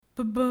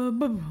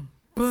Welcome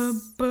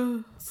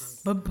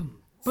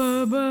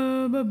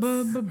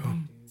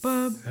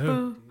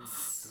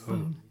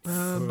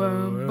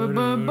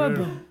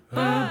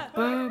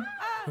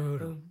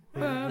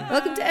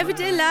to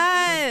Everyday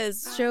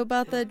Lies, show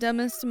about the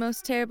dumbest,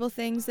 most terrible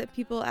things that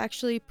people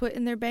actually put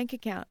in their bank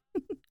account.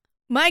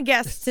 My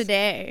guests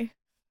today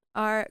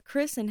are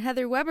Chris and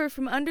Heather Weber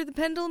from Under the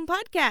Pendulum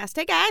podcast.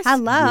 Hey guys.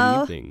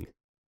 Hello. Good evening.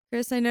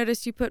 Chris, I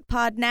noticed you put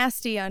Pod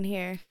Nasty on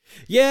here.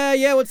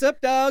 Yeah, what's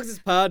up, dogs? It's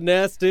Pod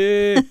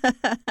Nasty.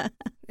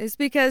 It's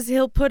because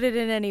he'll put it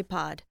in any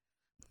pod.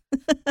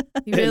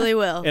 He really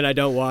will. And I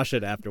don't wash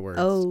it afterwards.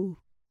 Oh.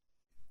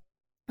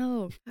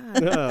 Oh,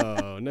 God.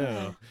 Oh,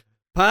 no.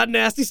 Pod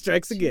Nasty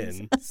strikes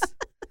again.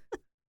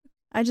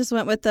 I just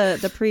went with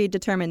the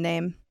predetermined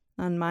name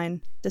on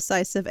mine.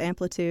 Decisive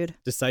Amplitude.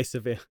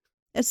 Decisive.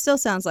 It still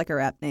sounds like a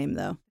rap name,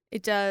 though.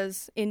 It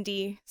does.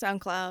 Indie,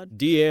 SoundCloud.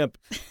 D-Amp.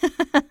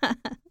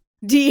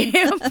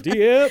 DM.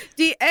 D-Amp.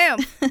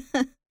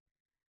 DM.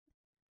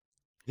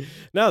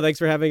 No, thanks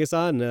for having us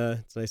on.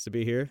 It's nice to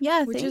be here.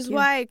 Yeah, Which thank is you.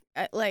 why,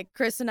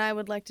 Chris and I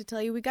would like to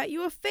tell you we got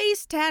you a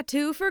face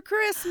tattoo for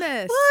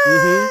Christmas. What?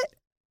 Mhm.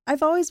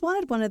 I've always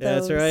wanted one of Yeah,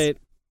 those. that's right.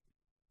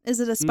 Is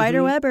it a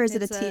spider web or is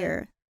it It's a a-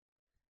 tear?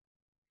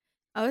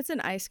 Oh, it's an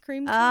ice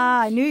cream cone?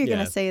 Ah, I knew you were Yeah.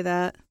 going to say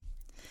that.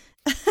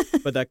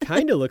 But that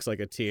kind of looks like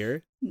a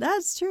tear.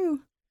 That's true.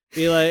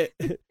 Be like,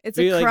 It's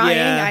be a like, crying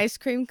yeah. ice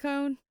cream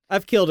cone.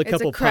 I've killed a It's a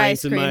couple cry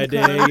pints in my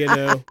scream day, cone. you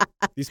know.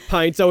 These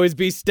pints always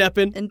be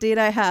stepping. Indeed,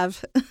 I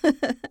have.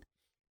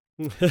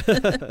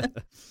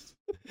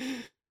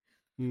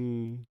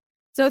 Hmm.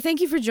 So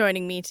thank you for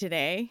joining me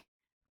today.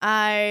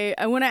 I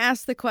want to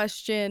ask the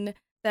question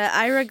that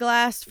Ira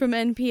Glass from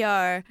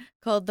NPR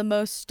called the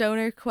most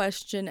stoner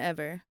question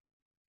ever.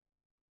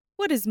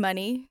 What is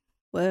money?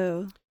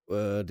 Whoa.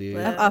 Well, dude.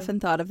 Well, I've often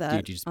thought of that,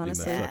 Dude, you just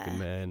honestly. be my Yeah. fucking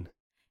man.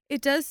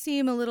 It does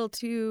seem a little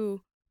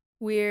too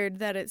weird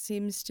that it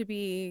seems to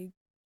be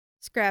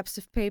scraps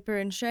of paper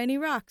and shiny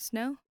rocks,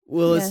 no?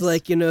 Well, Yes. it's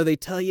like, you know, they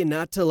tell you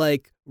not to,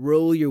 like,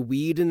 roll your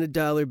weed in a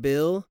dollar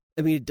bill.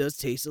 I mean, it does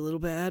taste a little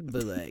bad,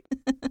 but, like,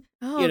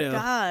 Oh, You know,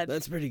 God.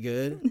 that's pretty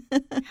good.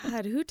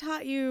 God, who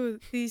taught you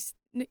these?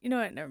 You know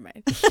what? Never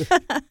mind.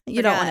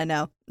 You don't Forgot. want to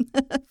know.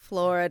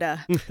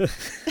 Florida.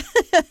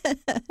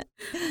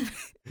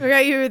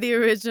 Forgot you were the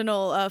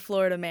original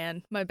Florida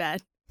man. My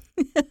bad.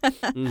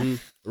 hmm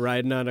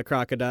Riding on a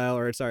crocodile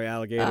or,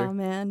 alligator. Oh,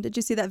 man. Did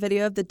you see that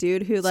video of the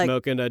dude who,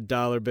 Smoking a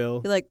dollar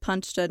bill.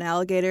 punched an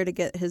alligator to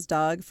get his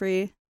dog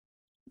free?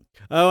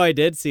 Oh, I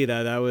did see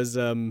that. That was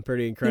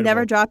pretty incredible. He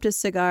never dropped his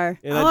cigar.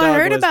 Yeah, that Oh, I dog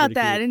heard was about pretty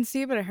that. I cute. didn't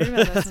see it, but I heard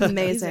about that. That's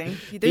amazing.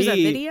 There's a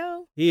He-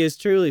 video? He is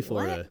truly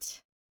Florida.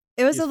 What?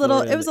 It was He's a little,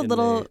 Florida it was a in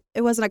little, there.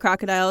 it wasn't a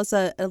crocodile. It was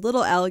a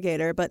little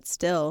alligator, but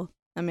still,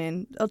 I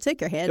mean, it'll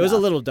take your head It was a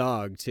off. little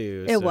dog,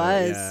 too. It so,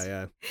 was.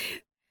 Yeah.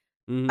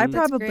 Mhm. I That's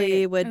probably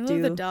great. would I love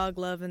do. the dog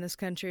love in this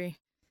country.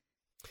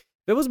 If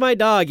it was my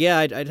dog, yeah,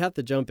 I'd have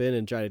to jump in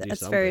and try to do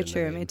That's something. very I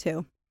true. mean, Me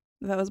too.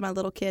 If that was my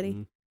little kitty.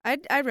 mhm.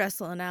 I'd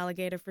wrestle an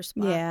alligator for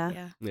spot. Yeah.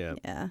 Yeah.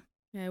 Yeah.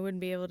 Yeah. I wouldn't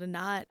be able to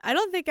not. I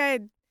don't think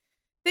I'd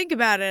think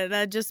about it.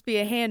 I'd just be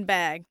a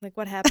handbag. Like,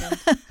 what happened?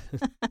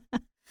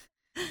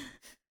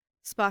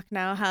 Spock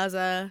now has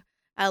a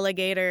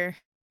alligator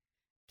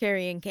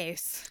carrying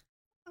case.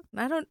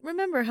 I don't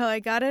remember how I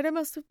got it. I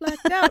must have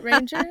blacked out,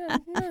 Ranger.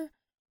 Yeah.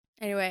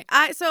 Anyway,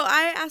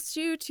 I asked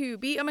you to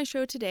be on my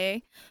show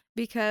today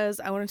because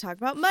I want to talk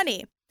about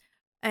money.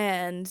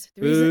 And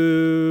the reason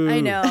Ooh.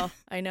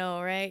 I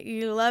know, right?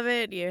 You love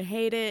it, you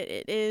hate it,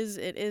 it is,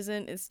 it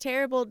isn't, it's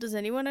terrible. Does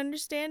anyone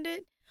understand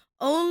it?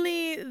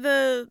 Only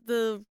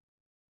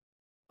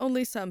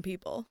only some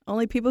people.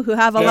 Only people who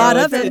have a Yeah, lot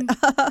of that's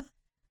it.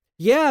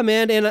 Yeah,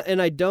 man,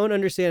 and I don't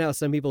understand how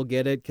some people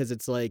get it because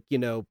it's like, you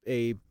know,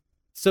 a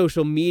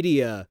social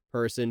media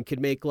person could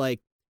make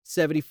like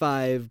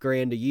 75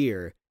 grand a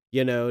year,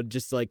 you know,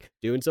 just like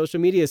doing social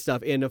media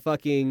stuff in a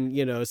fucking,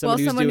 you know,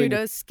 somebody Someone who's who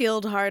doing does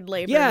skilled hard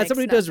labor. yeah, makes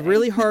somebody who does nothing.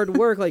 really hard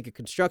work like a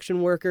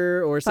construction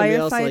worker or somebody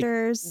else like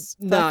Firefighters,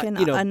 not, fucking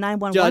you know,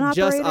 911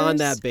 just operators. on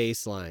that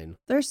baseline.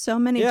 There's so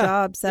many Yeah,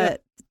 jobs yeah.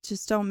 that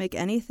just don't make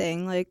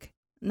anything. Like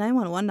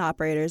 911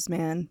 operators,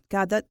 man.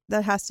 God, that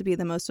has to be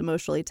the most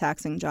emotionally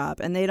taxing job,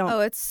 and they don't. Oh,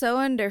 it's so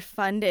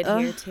underfunded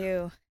here Ugh.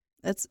 too.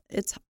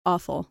 It's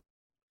awful.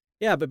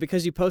 Yeah, but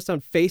because you post on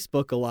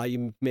Facebook a lot,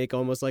 you make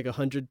almost like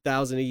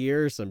 100,000 a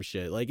year or some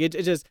shit. Like it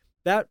just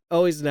that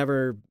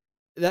never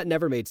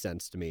made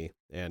sense to me,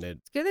 and it.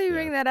 It's good that you Yeah.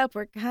 bring that up.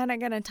 We're kind of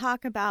gonna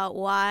talk about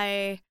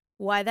why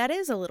that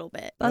is a little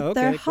bit. But Oh,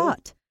 they're okay, cool.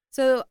 hot.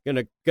 So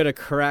Gonna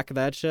crack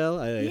that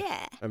shell.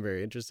 yeah. I'm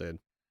very interested.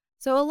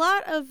 So a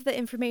lot of the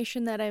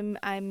information that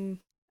I'm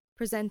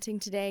presenting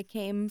today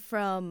came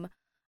from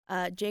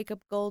Jacob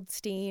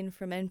Goldstein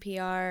from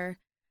NPR.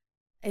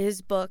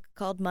 His book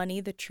called Money: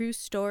 The True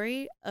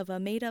Story of a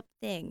Made-Up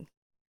Thing.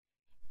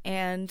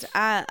 And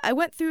I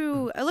looked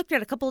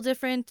at a couple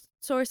different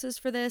sources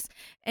for this,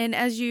 and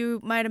as you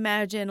might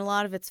imagine, a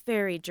lot of it's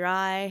very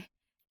dry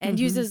and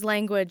Mhm. uses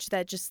language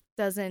that just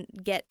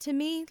doesn't get to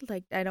me.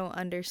 Like, I don't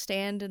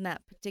understand in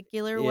that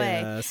particular way.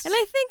 Yes. And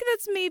I think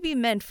that's maybe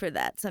meant for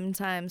that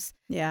sometimes.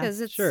 Yeah.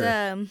 Because it's Sure.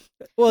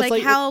 Well, it's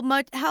like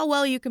how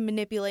well you can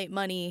manipulate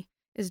money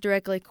is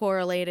directly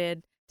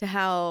correlated to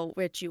how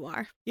rich you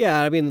are.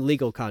 yeah, I mean,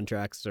 legal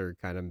contracts are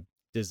kind of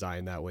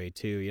designed that way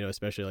too,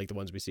 especially like the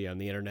ones we see on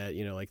the internet,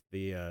 like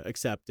the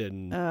accept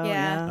and Oh,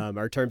 Yeah. yeah.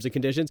 our terms and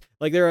conditions.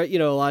 Like there are, a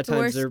lot of The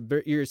times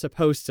worst- you're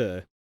supposed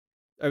to,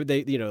 or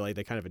they, like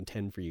they kind of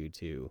intend for you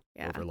to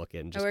Yeah. overlook it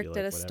and I just be worked like,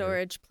 at a whatever.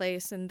 storage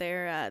place, and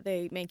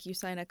they make you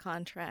sign a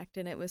contract,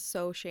 and it was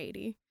so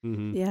shady.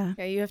 Mm-hmm. Yeah.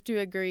 Yeah, you have to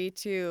agree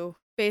to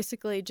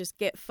basically just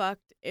get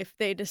fucked if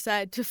they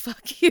decide to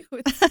fuck you.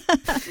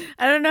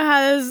 I don't know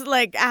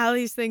how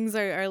these things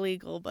are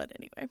legal, but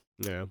anyway.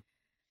 Yeah.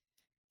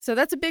 So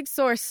that's a big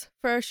source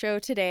for our show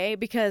today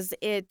because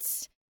it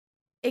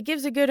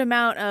gives a good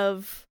amount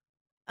of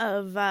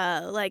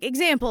like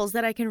examples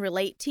that I can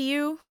relate to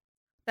you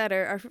that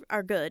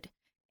are good,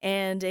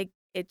 and it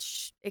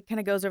kind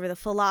of goes over the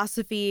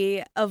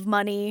philosophy of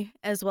money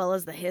as well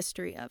as the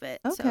history of it.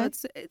 So Okay.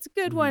 it's a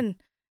good Mhm. one.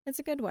 It's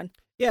a good one.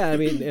 Yeah, I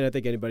mean, and I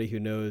think anybody who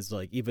knows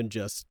like even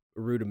just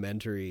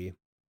rudimentary,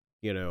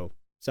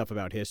 stuff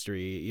about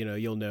history,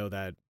 you'll know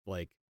that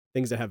like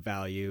things that have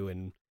value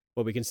and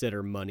what we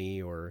consider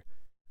money or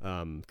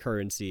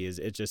currency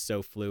it's just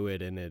so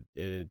fluid, and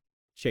it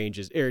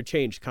changes or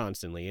changed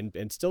constantly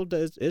and still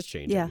is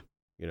changing.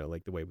 Yeah.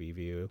 Like the way we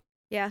view.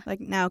 Yeah. Like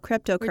now, We're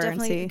definitely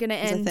cryptocurrency going to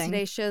is a end thing.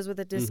 today's shows with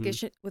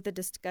a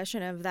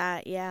discussion of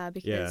that. Yeah,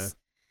 because Yeah.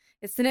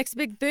 it's the next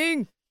big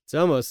thing. It's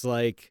almost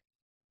like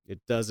it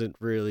doesn't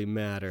really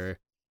matter.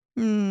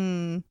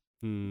 Hmm.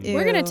 Hmm.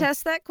 We're going Ew. to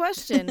test that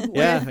question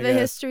Yeah, with I the guess.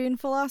 history and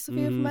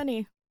philosophy of Mhm.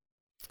 money.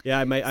 Yeah,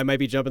 I might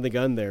be jumping the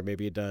gun there.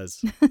 Maybe it does.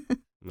 I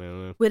don't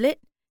know. Will it?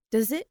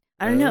 Does it?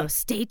 I don't know. Uh.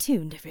 Stay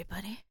tuned,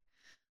 everybody.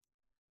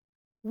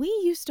 We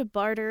used to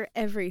barter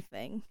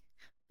everything,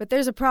 but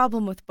there's a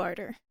problem with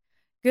barter.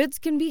 Goods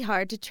can be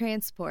hard to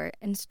transport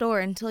and store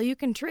until you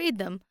can trade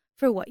them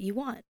for what you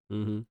want.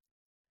 Mm-hmm.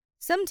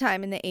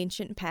 Sometime in the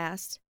ancient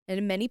past, and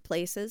in many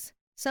places,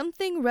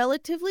 something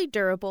relatively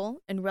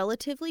durable and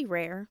relatively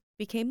rare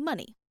became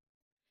money.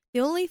 The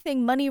only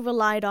thing money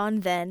relied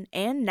on then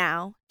and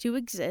now to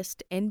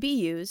exist and be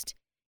used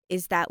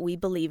is that we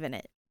believe in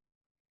it.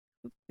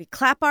 We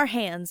clap our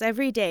hands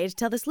every day to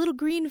tell this little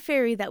green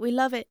fairy that we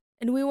love it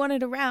and we want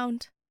it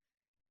around.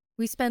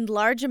 We spend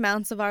large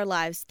amounts of our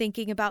lives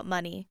thinking about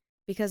money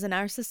because in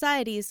our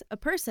societies, a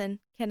person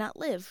cannot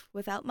live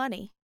without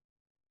money.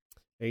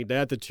 Ain't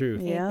that the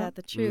truth? Yeah. Ain't that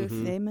the truth?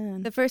 Mhm.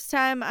 Amen. The first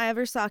time I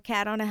ever saw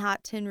Cat on a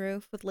Hot Tin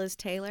Roof with Liz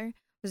Taylor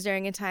was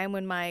during a time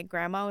when my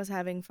grandma was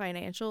having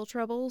financial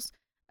troubles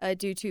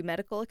due to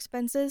medical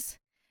expenses.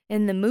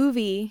 In the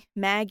movie,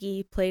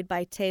 Maggie, played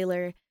by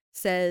Taylor,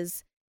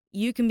 says,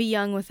 "You can be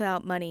young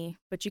without money,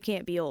 but you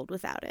can't be old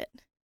without it."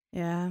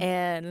 Yeah.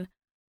 And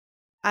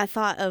I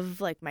thought of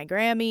like my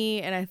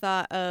Grammy, and I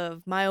thought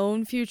of my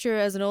own future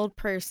as an old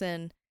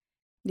person.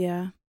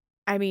 Yeah.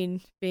 I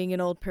mean, being an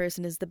old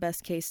person is the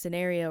best case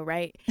scenario,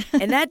 right?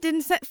 And that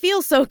didn't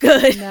feel so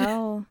good.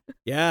 No.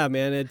 Yeah,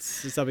 man, it's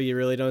something you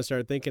really don't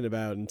start thinking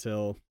about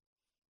until,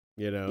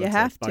 You it's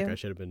have like, fuck,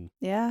 to. I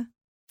Yeah.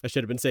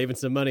 should have been saving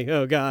some money.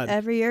 Oh God.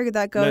 Every year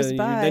that goes then,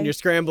 by, then you're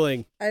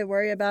scrambling. I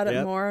worry about it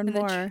Yep. more and And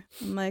the more.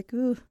 I'm like,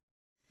 ooh,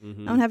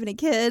 Mhm. I don't have any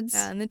kids.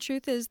 And the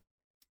truth is,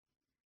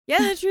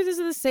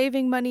 the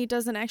saving money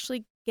doesn't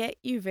actually get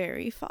you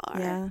very far.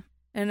 Yeah.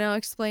 And I'll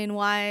explain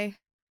why.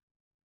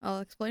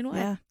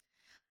 Yeah.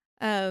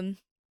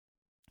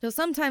 So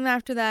sometime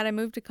after that, I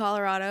moved to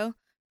Colorado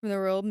from the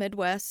rural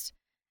Midwest.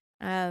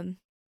 And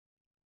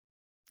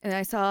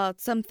I saw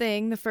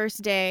something the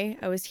first day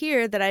I was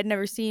here that I'd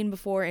never seen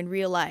before in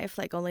real life,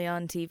 like only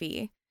on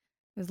TV.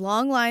 It was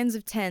long lines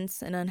of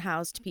tents and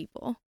unhoused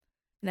people.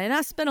 And I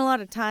not spent a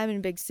lot of time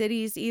in big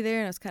cities either,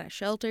 and I was kind of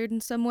sheltered in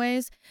some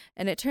ways.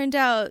 And it turned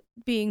out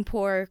being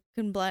poor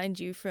can blind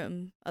you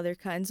from other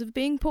kinds of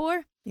being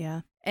poor.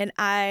 Yeah. And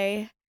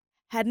I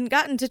hadn't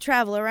gotten to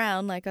travel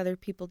around like other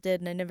people did,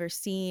 and I'd never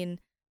seen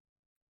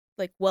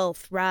like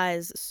wealth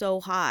rise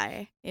so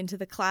high into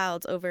the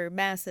clouds over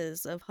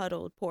masses of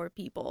huddled poor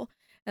people.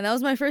 And that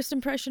was my first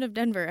impression of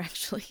Denver,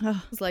 actually.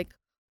 Oh, I was like,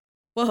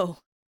 whoa,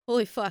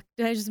 holy fuck,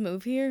 did I just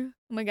move here?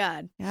 Oh my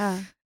God.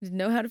 yeah. I didn't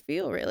know how to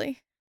feel, really.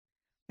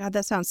 God,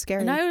 that sounds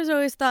scary. And I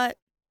always thought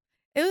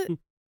it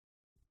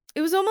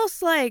was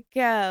almost like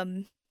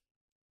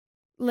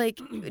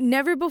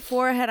never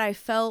before had I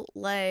felt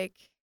like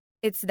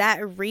it's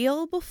that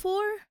real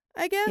before,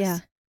 I guess. Yeah.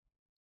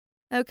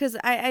 Because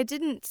I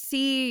didn't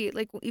see,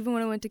 like, even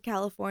when I went to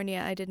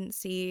California, I didn't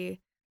see,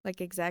 like,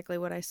 exactly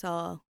what I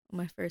saw on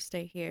my first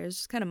day here. It was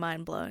just kind of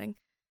mind-blowing.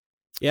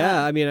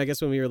 Yeah, I mean, I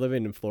guess when we were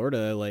living in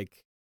Florida,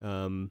 like,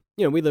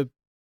 we live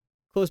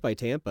close by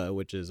Tampa,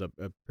 which is a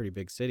pretty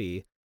big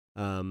city.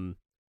 And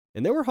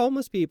there were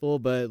homeless people,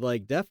 but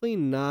like definitely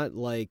not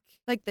like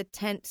Like the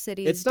tent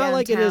cities it's not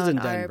like it is in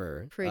downtown are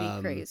Denver.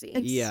 pretty crazy.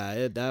 It's-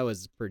 Yeah, that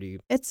was pretty.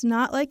 It's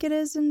not like it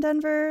is in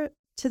Denver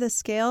to the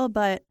scale,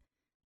 but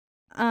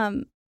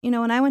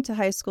when I went to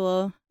high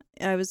school,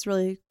 I was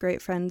really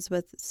great friends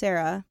with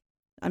Sarah.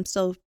 I'm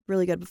still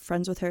really good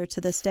friends with her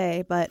to this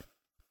day, but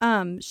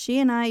she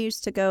and I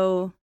used to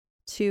go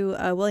to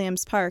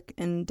Williams Park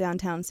in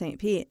downtown St.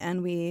 Pete,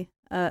 and we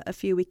a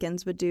few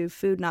weekends would do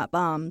Food Not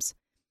Bombs,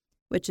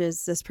 which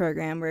is this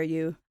program where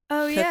you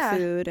cook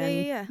food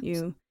and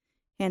you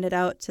hand it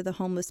out to the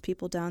homeless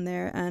people down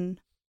there. And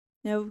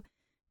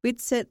we'd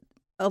sit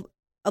a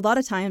lot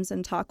of times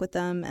and talk with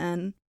them,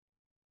 and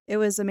it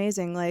was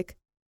amazing. Like,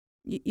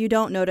 you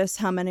don't notice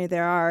how many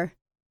there are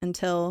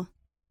until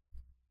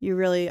you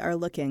really are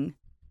looking,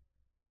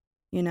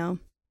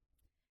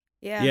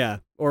 Yeah. Yeah.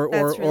 Or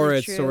really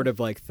it's true. sort of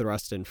like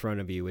thrust in front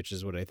of you, which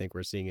is what I think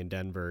we're seeing in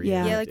Denver.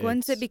 Yeah. Yeah, like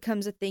once it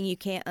becomes a thing you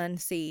can't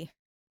unsee.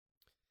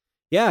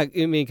 Yeah, I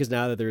mean, because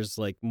now that there's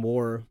like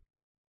more,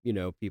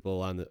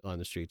 people on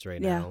the streets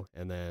right Yeah. now,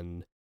 and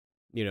then,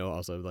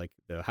 also like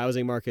the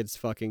housing market's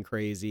fucking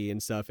crazy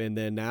and stuff, and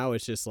then now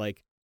it's just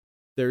like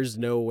there's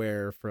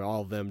nowhere for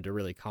all of them to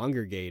really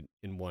congregate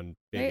in one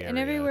big Right? area. And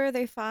everywhere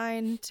they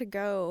find to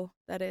go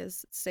that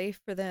is safe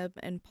for them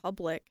and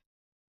public,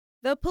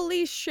 the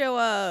police show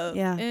up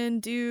Yeah.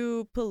 and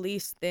do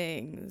police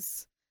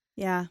things.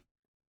 Yeah.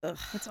 Ugh.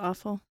 It's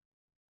awful.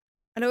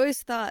 I'd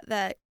always thought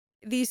that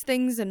these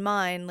things in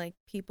mind, like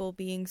people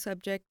being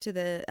subject to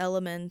the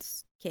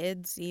elements,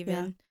 kids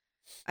even,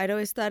 I'd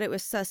always thought it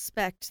was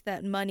suspect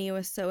that money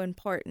was so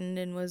important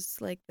and was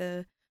like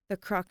the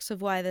crux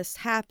of why this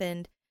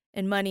happened.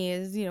 And money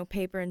is,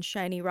 paper and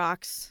shiny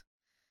rocks.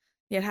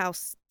 Yet how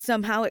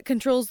somehow it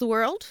controls the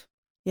world.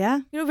 Yeah.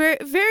 Very,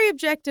 very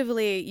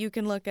objectively, you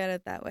can look at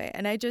it that way.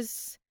 And I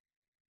just,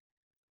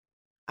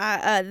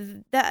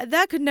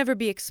 that could never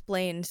be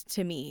explained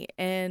to me.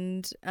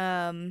 And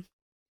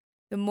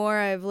the more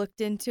I've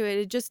looked into it,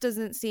 it just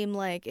doesn't seem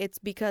like it's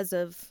because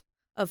of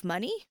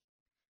money.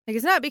 Like,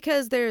 it's not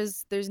because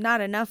there's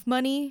not enough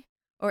money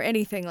or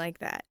anything like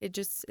that. It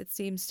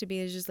seems to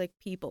be just like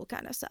people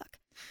kind of suck.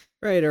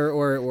 Right,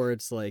 or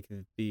it's like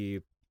the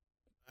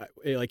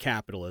like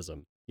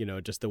capitalism,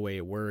 just the way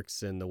it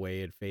works and the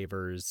way it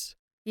favors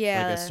like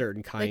a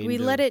certain kind. Like we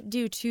of... let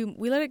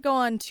it go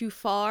on too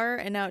far,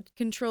 and now it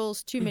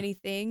controls too many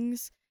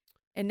things,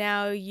 and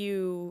now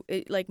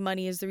like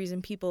money is the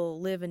reason people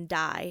live and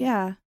die.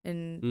 Yeah,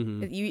 and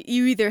Mhm.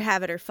 you either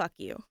have it or fuck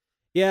you.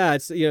 Yeah,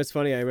 it's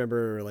funny. I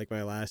remember like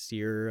my last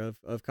year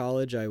of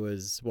college, I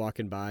was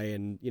walking by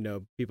and,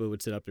 people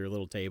would sit up their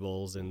little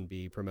tables and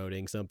be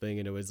promoting something.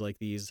 And it was like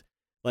these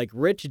like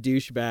rich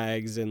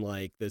douchebags and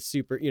like the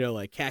super,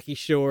 like khaki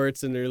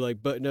shorts and their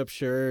like button up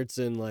shirts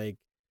and like,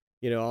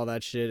 all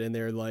that shit. And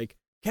they're like,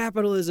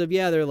 capitalism.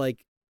 Yeah. They're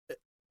like,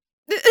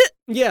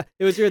 yeah,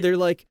 it was weird. They're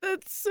like,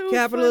 That's so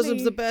capitalism's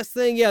funny. the best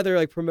thing. Yeah. They're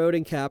like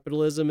promoting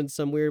capitalism in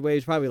some weird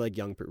ways. Probably like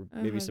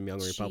maybe some young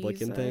Jesus.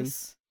 Republican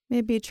things.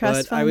 maybe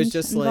trust But I fund was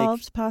just like-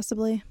 involved,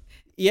 possibly.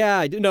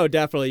 Yeah, no,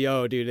 definitely.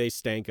 Oh, dude, they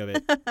stank of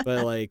it.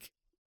 But like,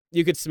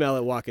 you could smell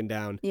it walking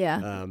down.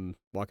 Yeah.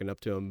 Walking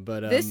up to them.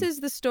 But This is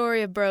the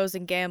story of bros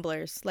and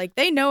gamblers. Like,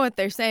 they know what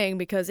they're saying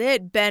because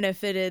it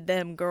benefited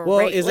them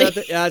greatly. well,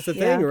 that's the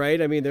thing, Yeah. right?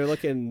 I mean,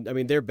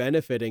 they're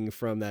benefiting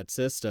from that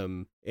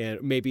system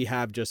and maybe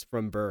have just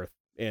from birth,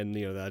 and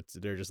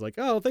they're just like,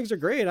 oh, things are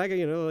great. I got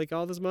like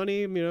all this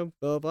money, blah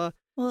blah blah.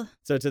 Well,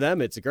 So to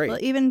them, it's great. well,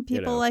 even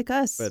people like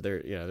us, But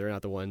they're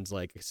not the ones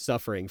like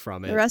suffering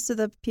from it. the rest of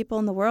the people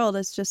in the world,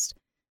 it's just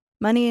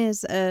money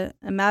is a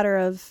matter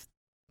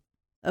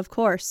of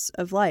course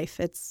of life.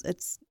 It's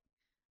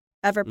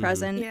ever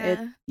present.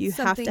 Yeah, You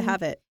have to something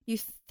have it, You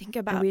think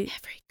about we-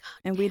 every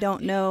and we don't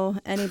goddamn know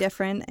any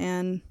different,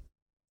 and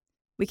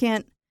we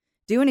can't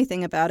do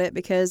anything about it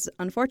because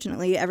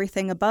unfortunately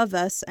everything above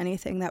us,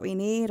 anything that we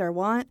need or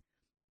want,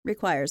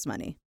 requires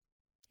money.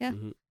 Yeah.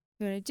 Mhm.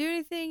 You want to do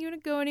anything? You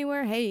want to go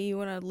anywhere? Hey, you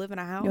want to live in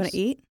a house? You want to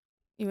eat?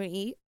 You want to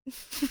eat?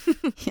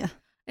 Yeah.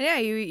 Yeah,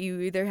 you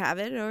either have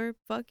it or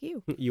fuck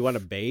you. You want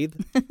to bathe?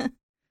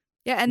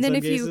 Yeah, and in then some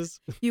if cases?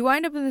 you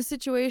wind up in the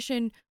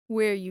situation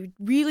where you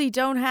really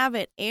don't have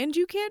it and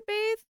you can't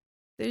bathe,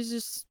 there's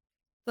just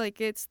like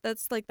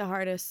that's like the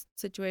hardest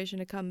situation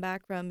to come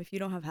back from if you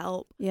don't have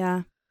help.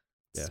 Yeah.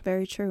 It's Yeah.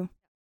 very true.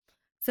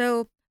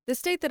 So the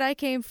state that I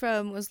came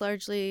from was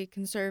largely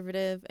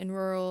conservative and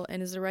rural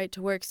and is a right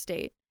to work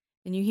state.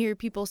 And you hear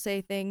people say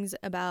things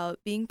about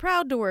being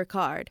proud to work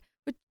hard,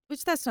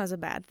 which that's not a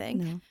bad thing.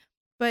 No.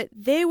 But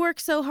they work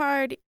so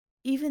hard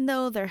even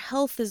though their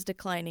health is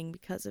declining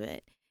because of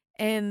it.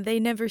 And they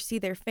never see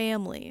their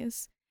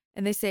families.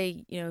 And they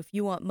say, if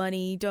you want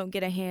money, don't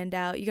get a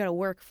handout. You got to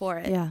work for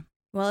it. Yeah.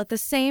 Well, at the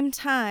same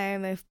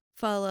time, they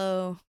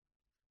follow,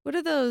 what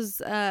are those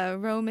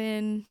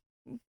Roman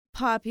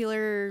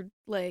popular,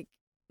 like,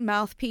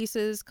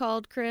 mouthpieces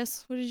called,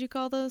 Chris? What did you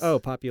call those? Oh,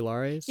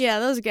 populares? Yeah,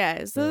 those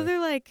guys. So Yeah. they're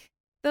like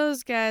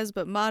those guys,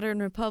 but modern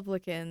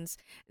Republicans.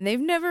 And they've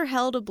never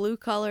held a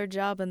blue-collar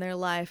job in their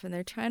life, and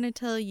they're trying to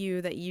tell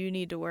you that you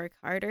need to work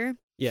harder.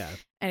 Yeah.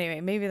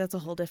 Anyway, maybe that's a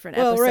whole different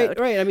Well, episode.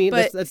 right. I mean,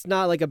 But- that's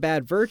not like a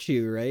bad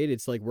virtue, right?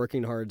 It's like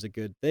working hard is a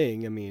good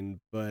thing. I mean,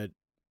 but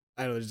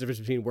I don't know, there's a difference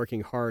between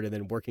working hard and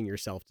then working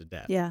yourself to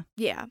death. Yeah.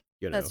 Yeah.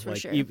 You know, that's for like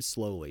sure. even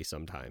slowly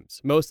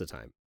sometimes, most of the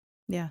time.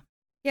 Yeah.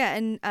 Yeah,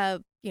 and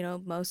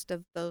most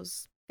of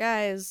those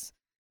guys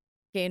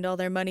gained all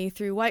their money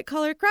through white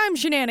collar crime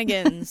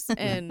shenanigans,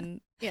 and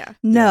yeah.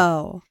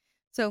 No.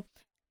 So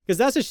Because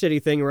that's a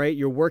shitty thing, right?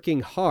 You're working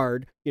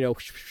hard,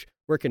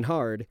 working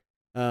hard,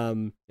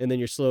 and then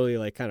you're slowly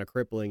like kind of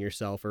crippling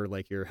yourself, or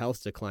like your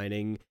health's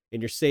declining,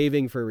 and you're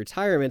saving for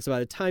retirement. So by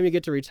the time you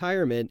get to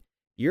retirement,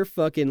 you're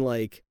fucking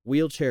like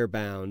wheelchair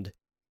bound,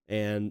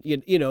 and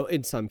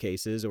in some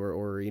cases,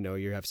 or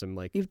you have some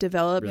like You've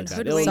developed really bad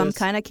some illness.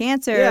 kind of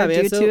cancer Yeah,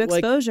 man, due so, to like,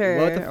 exposure.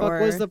 what the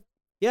fuck was the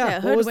what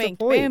was the hoodwinked,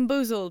 point?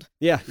 bamboozled.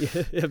 Yeah,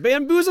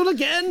 bamboozled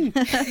again.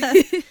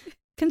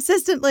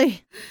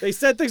 Consistently. They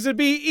said things would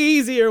be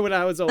easier when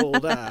I was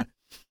old.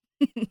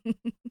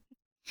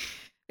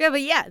 Yeah,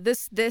 but yeah,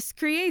 this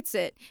creates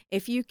it.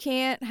 If you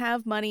can't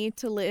have money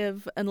to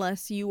live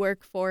unless you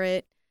work for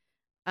it,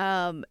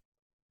 then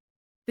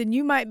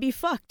you might be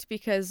fucked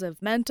because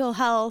of mental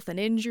health and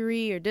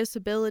injury or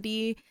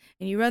disability,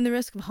 and you run the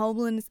risk of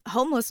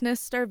homelessness,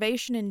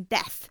 starvation, and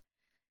death.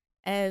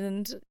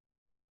 And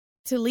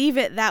to leave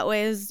it that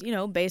way is,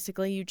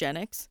 basically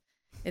eugenics.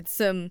 It's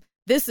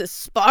this is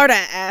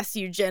Sparta-ass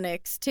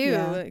eugenics too.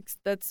 Yeah.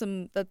 That's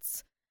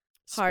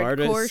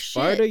hardcore shit.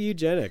 Sparta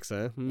eugenics,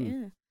 huh?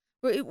 Yeah.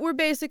 We're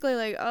basically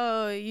like,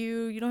 oh,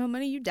 you don't have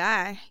money, you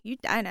die. You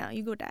die now.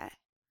 You go die.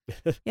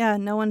 Yeah,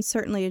 no one's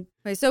certainly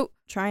Okay, so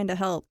trying to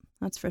help.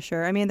 That's for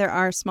sure. I mean, there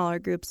are smaller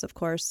groups, of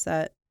course,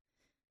 that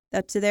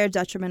to their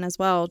detriment as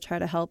well try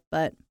to help,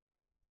 but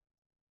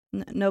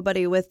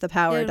nobody with the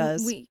power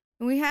does.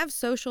 We have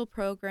social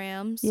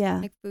programs, Yeah.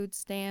 like food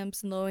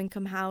stamps and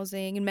low-income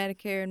housing and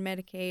Medicare and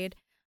Medicaid,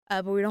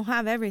 but we don't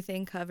have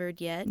everything covered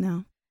yet.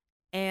 No.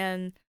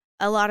 And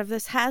a lot of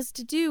this has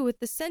to do with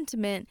the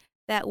sentiment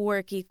that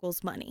work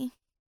equals money.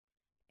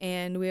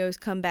 And we always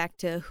come back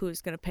to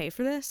who's going to pay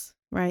for this.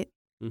 Right.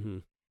 Mm-hmm.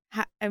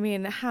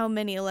 How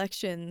many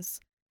elections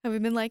have we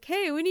been like,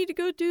 hey, we need to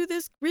go do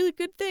this really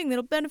good thing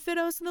that'll benefit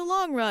us in the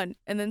long run?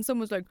 And then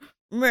someone's like,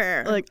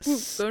 meh,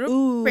 who's going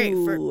to pay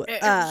for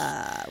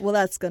this? Well,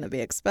 that's going to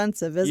be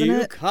expensive, isn't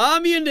You it?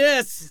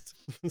 communist!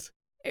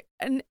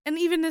 And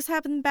even this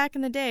happened back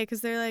in the day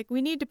because they're like,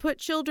 we need to put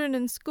children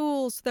in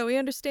schools so that we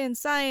understand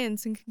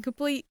science and can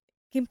compete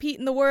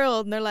in the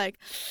world. And they're like,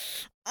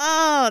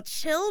 oh,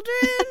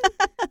 children?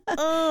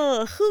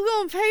 Oh, who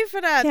gonna pay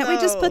for that? Can't we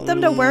just put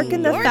them to work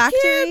in the Your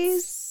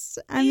factories?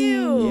 I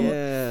Ew. mean,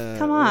 Yeah.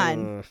 come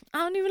on. I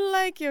don't even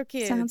like your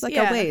kids. Sounds like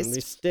Yeah. a waste.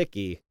 They're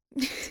sticky.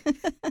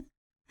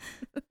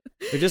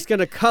 They're just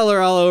gonna color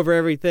all over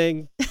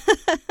everything.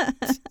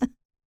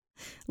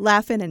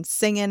 Laughing and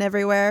singing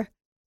everywhere.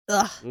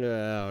 Ugh.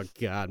 Oh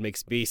God,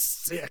 makes me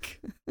sick.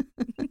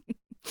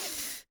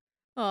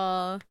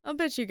 Aw, I'll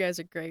bet you guys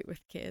are great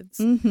with kids.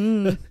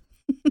 Mm-hmm.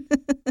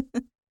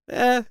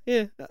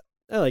 Yeah,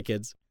 I like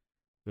kids.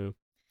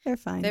 They're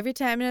fine. Every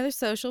time another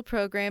social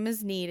program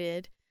is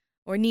needed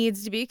or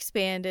needs to be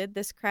expanded,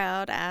 this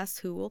crowd asks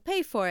who will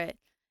pay for it.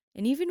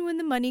 And even when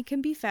the money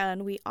can be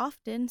found, we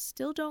often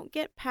still don't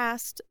get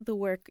past the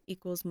work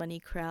equals money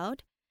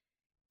crowd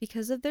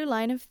because of their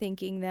line of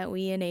thinking that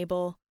we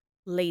enable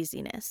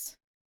laziness.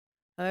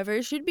 However,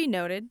 it should be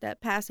noted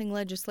that passing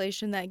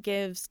legislation that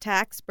gives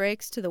tax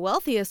breaks to the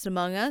wealthiest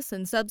among us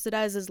and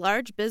subsidizes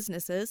large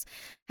businesses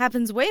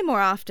happens way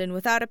more often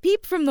without a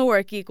peep from the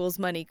work equals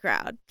money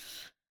crowd.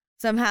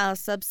 Somehow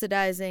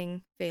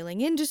subsidizing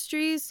failing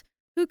industries,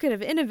 who could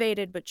have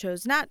innovated but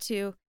chose not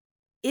to,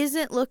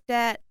 isn't looked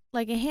at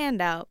like a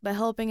handout, but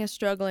helping a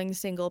struggling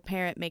single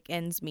parent make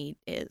ends meet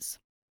is.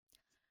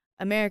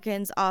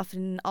 Americans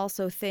often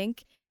also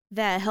think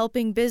that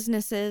helping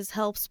businesses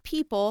helps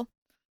people,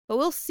 but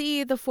we'll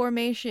see the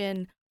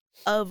formation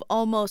of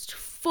almost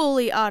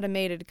fully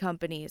automated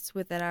companies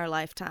within our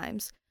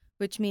lifetimes,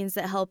 which means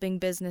that helping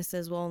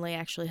businesses will only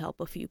actually help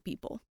a few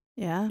people.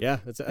 Yeah. Yeah,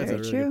 that's a Very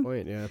really true. good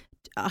point. Yeah.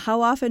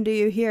 How often do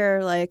you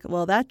hear, like,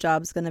 well, that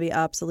job's going to be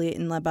obsolete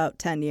in about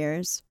 10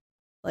 years?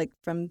 Like,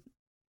 from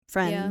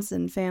friends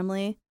and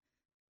family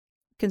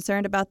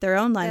concerned about their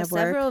own line of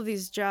work. Several of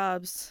these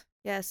jobs.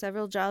 Yeah,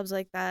 several jobs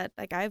like that.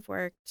 Like I've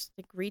worked,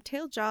 like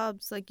retail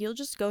jobs. Like you'll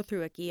just go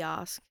through a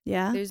kiosk.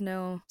 Yeah, There's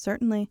no.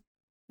 certainly.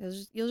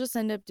 You'll just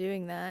end up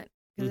doing that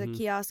because Mhm. a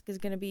kiosk is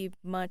going to be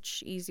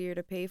much easier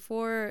to pay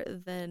for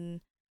than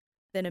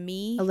a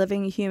me. A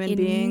living human In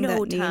being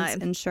no that time.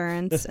 needs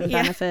insurance and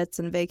Yeah. benefits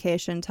and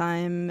vacation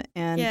time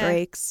and Yeah.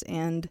 breaks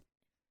and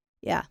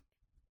yeah.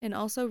 And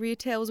also,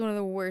 retail was one of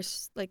the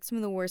worst, like some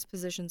of the worst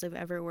positions I've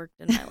ever worked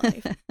in my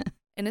life.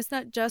 And it's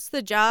not just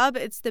the job;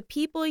 it's the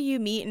people you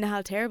meet and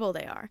how terrible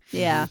they are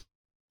Yeah.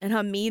 and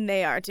how mean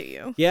they are to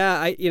you.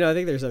 Yeah, I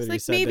think there's something It's to like be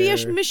said maybe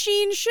there. a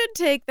machine should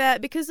take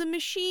that because a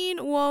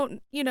machine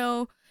won't,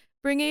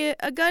 bring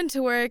a gun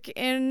to work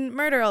and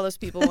murder all those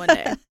people one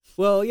day.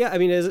 Well, yeah, I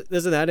mean, isn't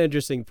that an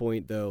interesting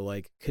point though?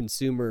 Like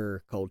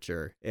consumer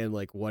culture and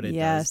like what it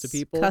does to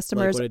people. Like,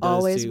 Customers what it does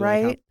always to,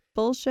 like, how- right.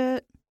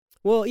 Bullshit.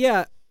 Well,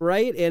 yeah,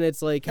 right. And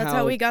it's like That's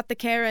how we got the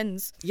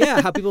Karens.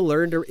 yeah, how people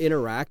learn to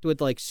interact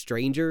with like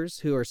strangers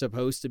who are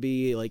supposed to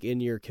be like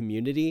in your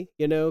community,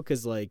 you know,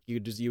 because like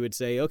you would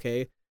say,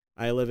 okay,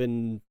 I live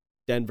in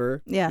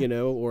Denver, Yeah. you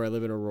know, or I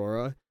live in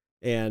Aurora,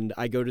 and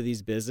I go to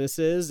these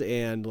businesses,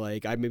 and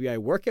like I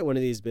work at one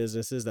of these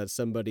businesses that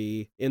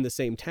somebody in the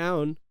same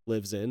town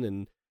lives in,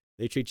 and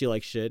they treat you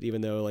like shit,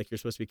 even though like you're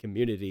supposed to be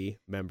community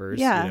members.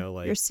 Yeah, you know,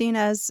 like you're seen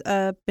as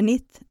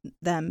beneath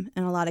them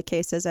in a lot of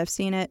cases. I've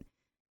seen it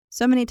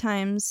so many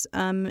times.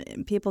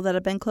 People that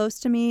have been close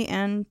to me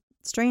and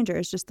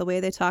strangers, just the way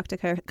they talk to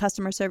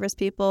customer service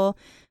people,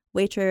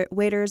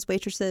 waiters,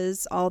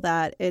 waitresses, all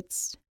that.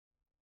 It's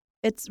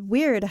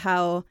weird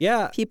how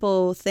yeah,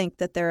 people think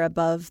that they're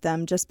above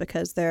them just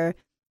because they're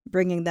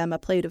bringing them a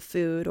plate of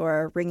food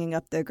or ringing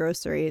up their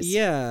groceries.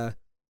 yeah.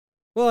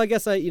 Well, I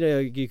guess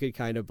you could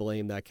kind of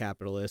blame that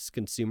capitalist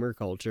consumer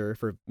culture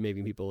for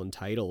making people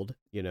entitled,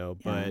 you know.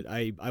 Yeah. But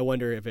I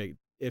wonder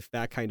if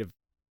that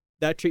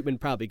treatment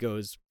probably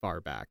goes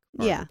farther back.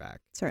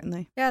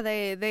 Certainly. Yeah,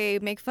 they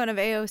make fun of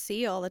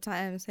AOC all the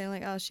time, saying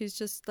like, "Oh, she's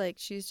just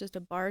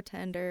a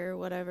bartender or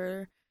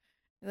whatever."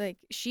 Like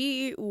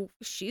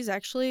she's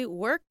actually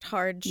worked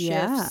hard shifts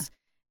Yeah.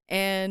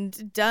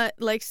 and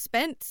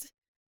spent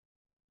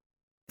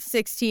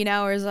 16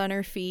 hours on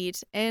her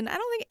feet, and I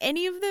don't think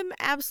any of them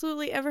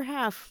absolutely ever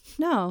have.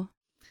 No,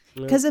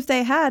 Yeah. because if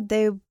they had,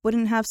 they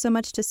wouldn't have so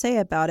much to say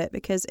about it.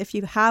 Because if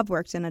you have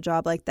worked in a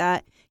job like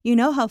that, you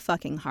know how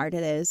fucking hard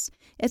it is.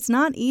 It's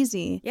not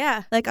easy.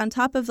 Yeah. Like on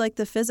top of like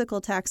the physical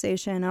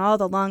taxation and all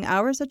the long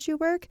hours that you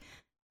work,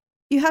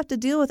 you have to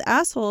deal with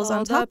assholes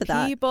All on top the of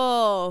that.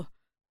 people.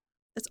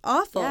 It's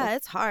awful. Yeah,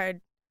 it's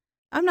hard.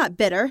 I'm not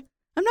bitter.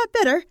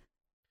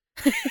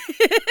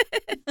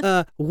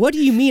 What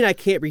do you mean I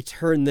can't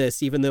return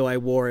this even though I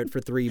wore it for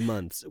 3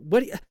 months?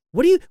 What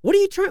are you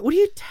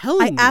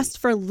telling me? I asked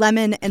for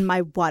lemon in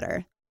my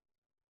water.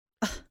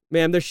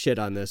 Ma'am, there's shit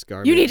on this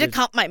garbage. You need to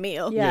comp my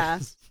meal. Yeah.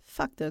 Yes.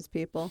 Fuck those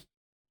people.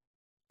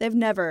 They've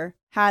never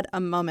had a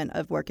moment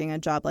of working a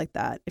job like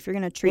that. If you're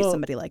going to treat Well,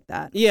 somebody like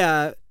that.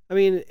 Yeah, I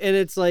mean, and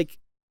it's like,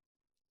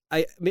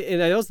 I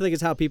also think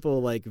it's how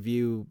people like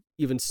view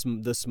even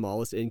the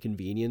smallest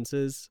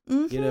inconveniences,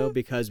 you know,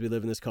 because we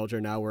live in this culture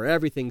now where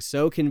everything's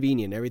so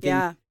convenient,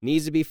 everything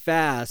needs to be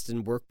fast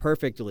and work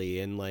perfectly,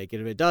 and like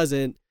if it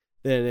doesn't,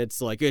 then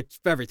it's like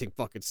everything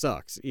fucking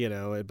sucks, you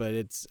know. But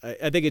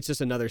I think it's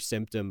just another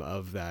symptom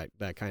of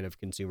that kind of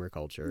consumer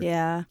culture.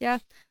 Yeah. Yeah.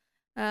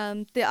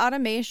 The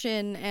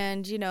automation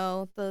and, you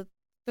know, they're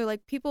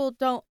like, people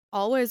don't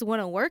always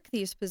want to work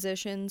these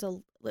positions.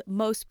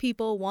 Most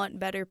people want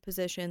better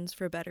positions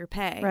for better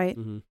pay. Right.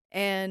 Mm-hmm.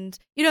 And,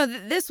 you know,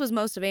 this was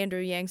most of Andrew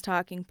Yang's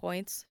talking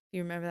points. If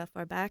you remember that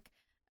far back.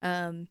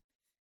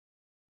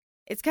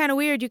 It's kind of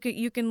weird.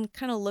 You can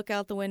kind of look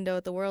out the window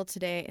at the world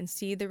today and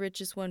see the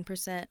richest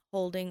 1%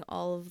 holding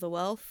all of the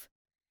wealth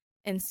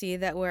and see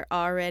that we're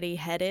already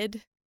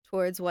headed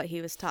towards what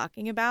he was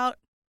talking about.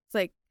 It's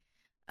like,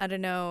 I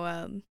don't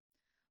know,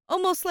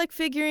 almost like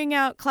figuring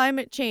out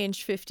climate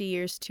change 50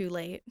 years too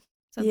late.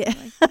 Something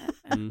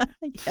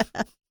like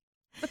that.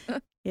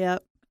 Yeah.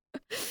 Yep.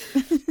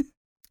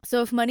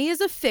 So if money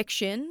is a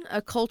fiction,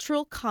 a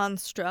cultural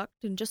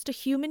construct, and just a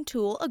human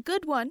tool, a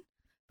good one,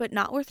 but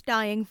not worth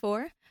dying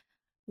for,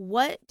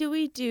 what do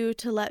we do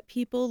to let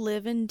people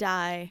live and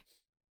die?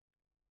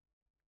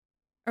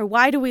 Or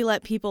why do we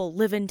let people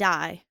live and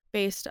die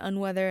based on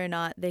whether or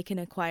not they can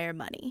acquire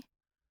money?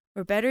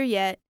 Or better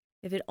yet,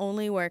 if it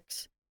only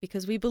works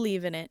because we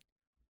believe in it,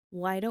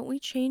 why don't we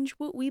change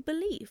what we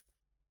believe?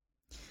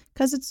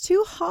 Because it's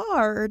too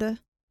hard.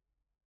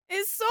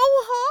 It's so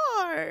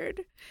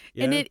hard.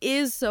 Yeah. And it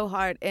is so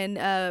hard. And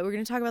we're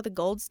going to talk about the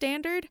gold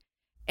standard.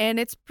 And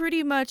it's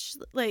pretty much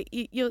like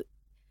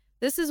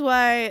this is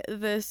why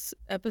this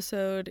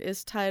episode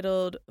is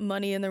titled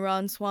Money in the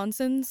Ron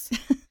Swansons.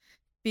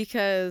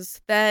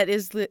 Because that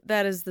is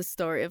the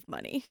story of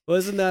money. Well,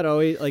 isn't that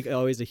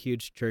always a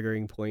huge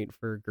triggering point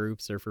for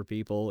groups or for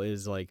people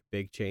is like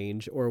big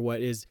change, or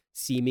what is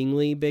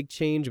seemingly big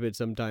change, but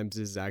sometimes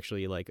is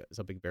actually like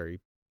something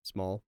very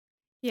small.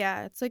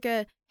 Yeah, it's like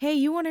hey,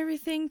 you want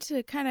everything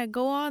to kind of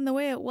go on the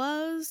way it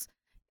was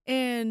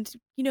and,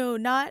 you know,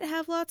 not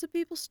have lots of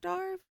people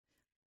starve?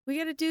 We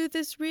got to do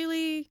this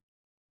really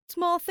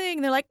small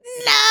thing. They're like,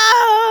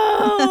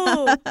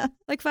 no!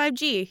 Like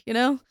 5G, you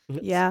know?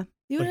 Yeah.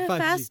 You want to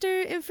Like have 5G.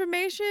 faster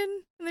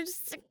information? And they're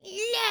just like,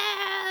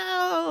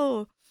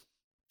 no!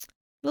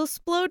 It'll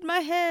explode my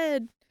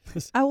head.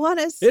 I want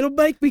to. It'll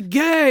make me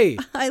gay.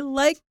 I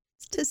like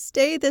to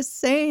stay the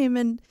same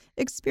and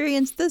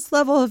experience this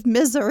level of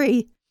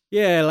misery.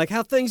 Yeah, like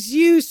how things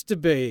used to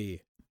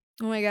be.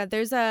 Oh my God,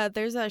 there's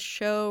a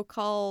show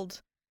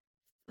called,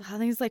 I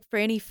think it's like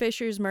Franny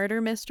Fisher's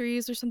Murder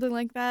Mysteries or something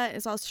like that.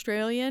 It's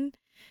Australian,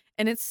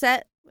 and it's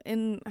set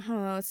in, I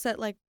don't know, it's set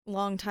like a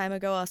long time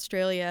ago,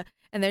 Australia.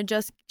 And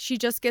she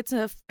just gets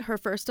her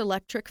first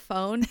electric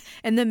phone,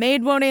 and the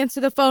maid won't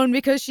answer the phone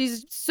because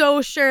she's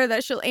so sure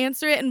that she'll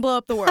answer it and blow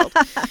up the world.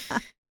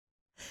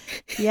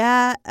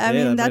 Yeah, I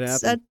mean that might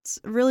that's happen.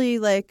 really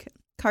like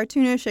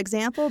cartoonish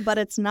example, but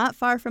it's not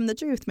far from the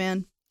truth,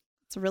 man.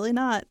 It's really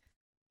not.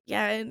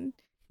 Yeah, and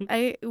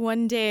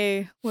one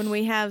day when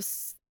we have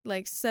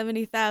like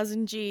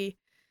 70,000 G,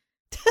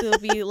 they'll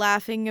be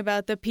laughing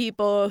about the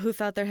people who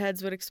thought their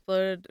heads would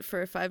explode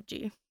for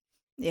 5G.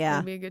 Yeah.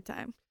 It'll be a good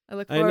time. I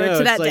look I forward know,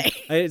 to that it's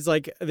day. It's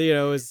like,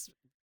 it was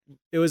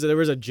there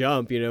was a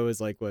jump, it was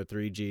like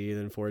 3G and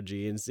then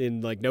 4G,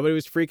 and like nobody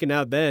was freaking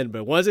out then,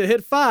 but once it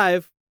hit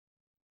 5,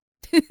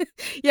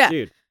 Yeah.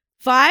 dude,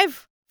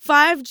 5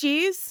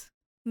 Gs?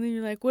 And then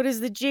you're like, what is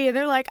the G? And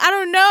they're like, I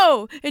don't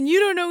know. And you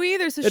don't know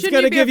either, so it's shouldn't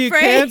gonna you be give you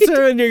afraid?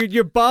 cancer, and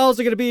your balls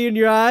are gonna be in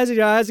your eyes, and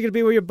your eyes are gonna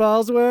be where your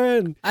balls were,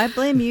 and I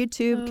blame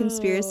YouTube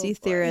conspiracy Oh, boy.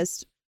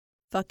 theorist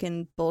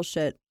fucking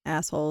bullshit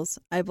assholes.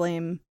 I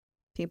blame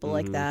people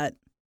like Mhm. that.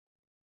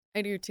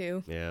 I do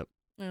too. yeah.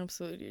 I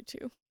absolutely do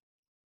too.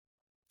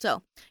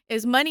 So,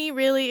 is money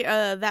really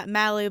that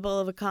malleable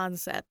of a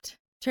concept?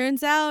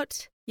 Turns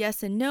out,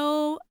 yes and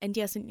no, and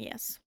yes and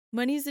yes.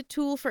 Money is a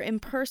tool for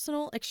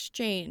impersonal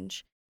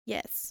exchange,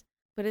 yes,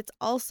 but it's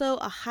also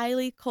a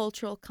highly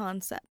cultural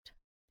concept.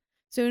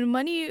 So when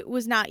money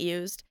was not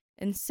used,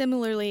 and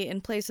similarly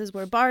in places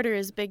where barter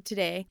is big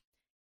today,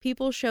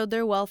 people showed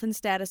their wealth and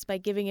status by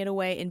giving it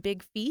away in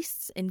big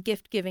feasts and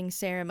gift-giving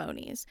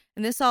ceremonies.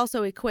 And this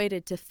also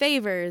equated to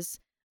favors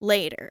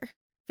later.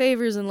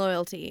 Favors and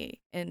loyalty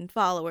and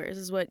followers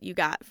is what you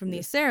got from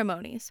these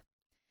ceremonies.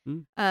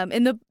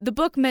 And the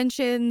book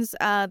mentions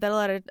that a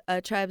lot of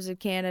tribes of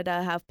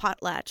Canada have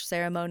potlatch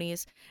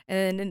ceremonies,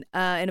 and in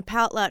a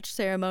potlatch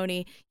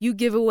ceremony, you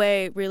give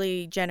away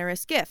really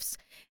generous gifts,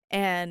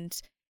 and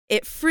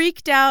it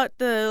freaked out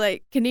the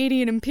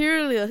Canadian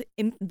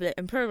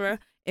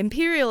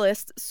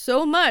imperialists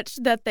so much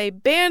that they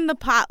banned the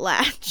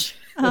potlatch.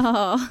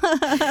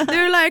 Oh.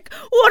 They're like,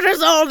 "What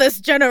is all this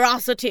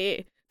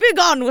generosity? Be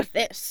gone with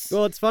this."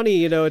 Well, it's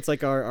funny, it's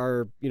like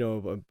our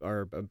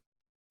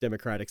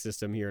democratic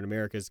system here in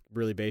America is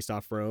really based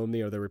off Rome,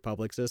 the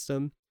republic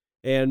system.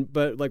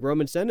 But like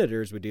Roman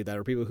senators would do that,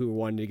 or people who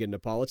wanted to get into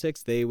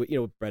politics, they would,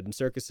 bread and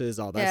circuses,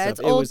 all that Yeah, stuff.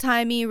 it's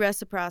old-timey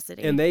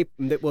reciprocity. And they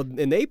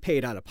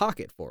paid out of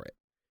pocket for it.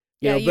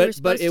 Yeah, you were but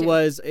supposed it to.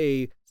 was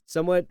a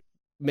somewhat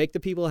make the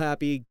people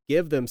happy,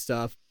 give them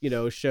stuff,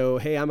 show,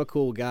 hey, I'm a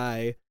cool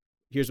guy.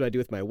 Here's what I do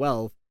with my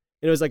wealth.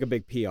 And it was like a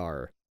big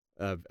PR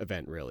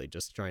event, really,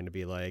 just trying to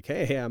be like,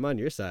 hey, I'm on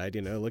your side.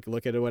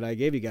 Look at what I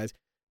gave you guys.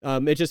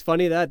 It's just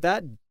funny that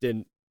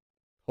didn't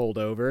hold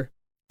over.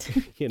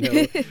 We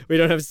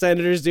don't have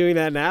senators doing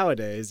that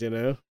nowadays.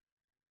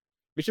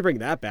 We should bring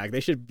that back. They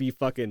should be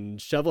fucking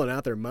shoveling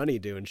out their money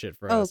doing shit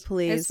for Oh, us.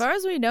 please. As far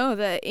as we know,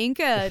 the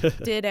Inca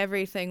did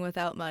everything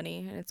without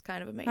money, and it's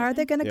kind of amazing. How are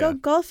they going to Yeah. go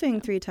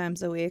golfing 3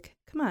 times a week?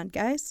 Come on,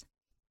 guys.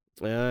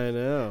 I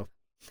know.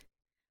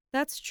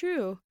 That's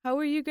true. How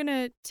are you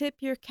gonna tip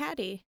your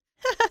caddy?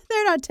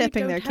 They're not They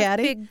tipping don't their have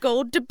caddy. Big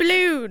gold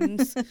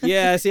doubloons.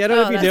 Yeah, see, I don't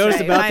know Oh, if you that's noticed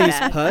right. about My these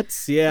bad.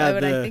 putts. Yeah, Why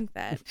would I think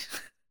that?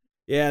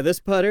 Yeah, this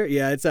putter,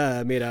 it's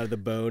made out of the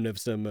bone of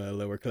some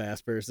lower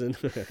class person.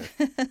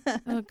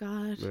 Oh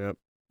God, Yep.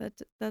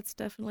 that's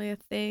definitely a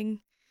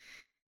thing.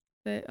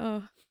 But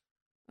oh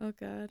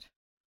God.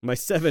 My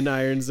 7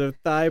 irons of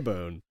thigh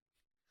bone.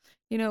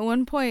 At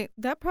one point,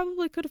 that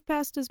probably could have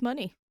passed as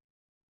money.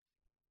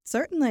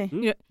 Certainly.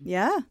 Mm.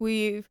 Yeah.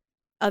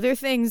 Other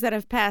things that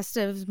have passed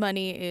as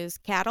money is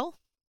cattle.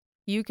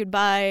 You could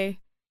buy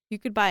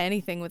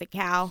anything with a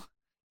cow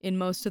in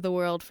most of the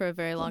world for a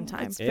very long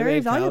time. It's Hey,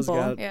 very man, cows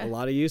valuable. got Yeah. a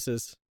lot of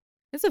uses.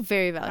 It's a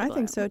very valuable I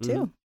think so,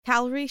 animal. too.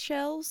 Cowrie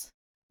shells,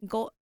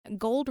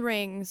 gold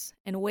rings,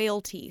 and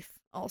whale teeth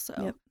also.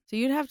 Yep. So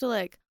you'd have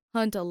to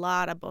hunt a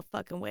lot of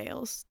fucking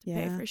whales to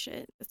pay Yeah. for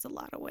shit. It's a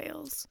lot of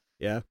whales.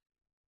 Yeah.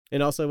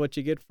 And also what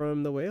you get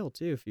from the whale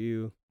too, if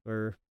you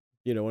are,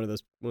 one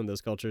of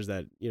those cultures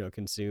that,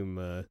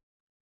 consume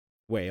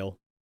whale.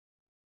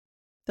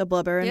 The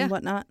blubber and Yeah.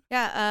 whatnot.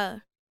 Yeah,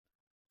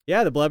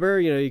 Yeah, the blubber,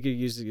 you could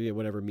use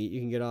whatever meat you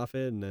can get off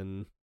it, and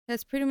then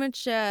that's pretty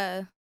much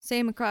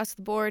same across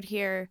the board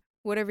here.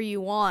 Whatever you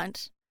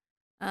want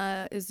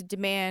is a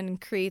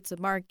demand creates a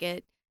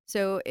market.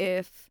 So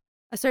if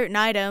a certain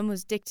item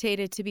was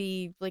dictated to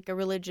be like a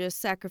religious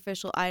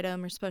sacrificial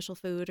item or special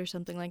food or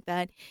something like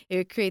that, it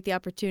would create the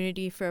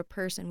opportunity for a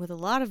person with a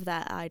lot of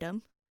that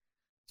item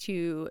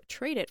to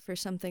trade it for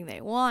something they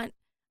want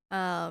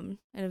and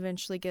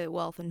eventually get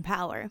wealth and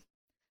power.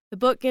 The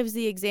book gives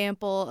the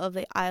example of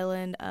the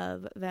island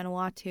of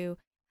Vanuatu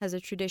has a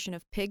tradition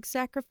of pig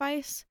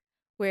sacrifice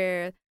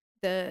where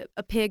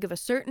a pig of a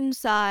certain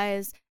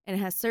size and it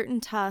has certain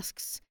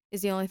tusks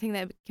is the only thing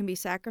that can be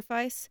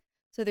sacrificed.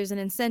 So there's an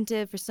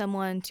incentive for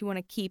someone to want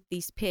to keep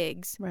these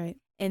pigs. Right.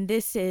 And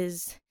this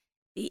is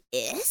the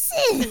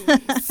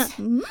essence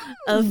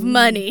of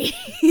money.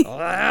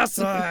 It's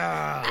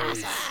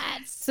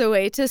a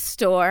way to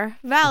store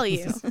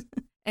value.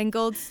 And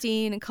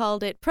Goldstein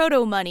called it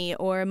proto-money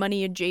or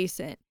money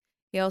adjacent.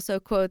 He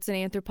also quotes an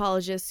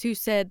anthropologist who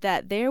said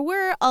that there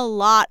were a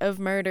lot of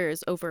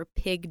murders over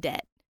pig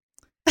debt.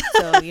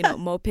 So,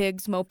 mo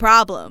pigs, mo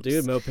problems.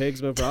 dude, mo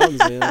pigs, mo problems,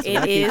 man. That's what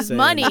I It keep is saying.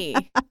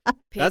 money.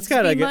 That's pigs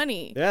kinda be good.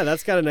 money. Yeah,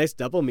 that's got a nice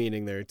double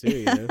meaning there too.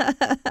 You know?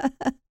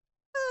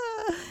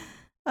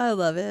 I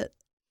love it.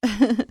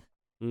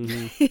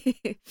 hmm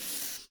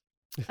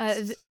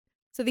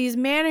So these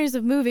manners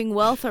of moving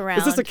wealth around.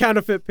 Is this a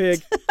counterfeit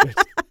pig?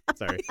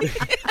 Sorry.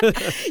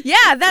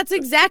 Yeah, that's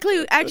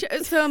exactly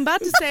actually. So I'm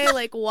about to say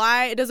like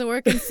why it doesn't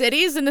work in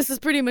cities, and this is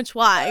pretty much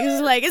why.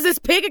 It's like, is this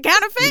pig a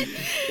counterfeit?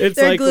 It's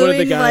They're like one of the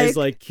gluing, guys,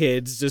 like-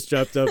 kids, just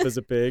dropped up as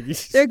a pig.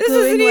 They're This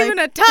gluing isn't like even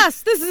a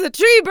tusk. This is a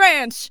tree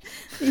branch.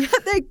 yeah,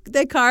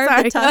 they carved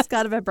Sorry. the tusk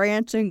out of a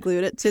branch and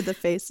glued it to the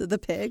face of the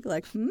pig.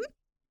 Like,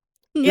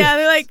 Yeah,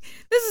 they're like,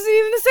 this isn't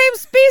even the same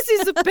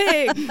species of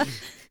pig.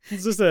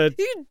 It's just a,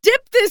 You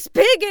dip this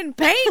pig in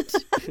paint.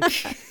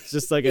 it's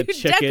just like a You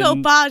chicken,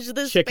 decoupage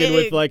this chicken pig.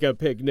 with like a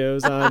pig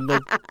nose on,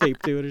 like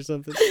taped to it or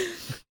something.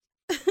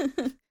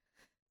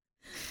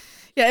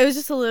 Yeah, it was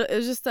just a little. It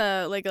was just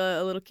like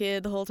a little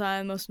kid the whole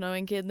time, most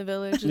annoying kid in the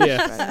village.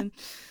 Yeah.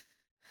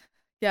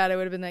 God, I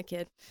would have been that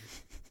kid.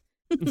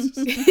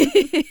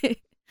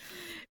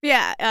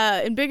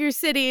 Yeah, in bigger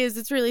cities,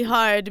 it's really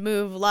hard to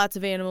move lots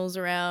of animals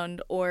around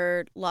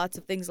or lots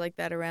of things like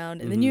that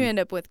around, and then you Mhm. end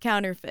up with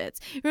counterfeits.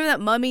 Remember that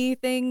mummy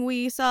thing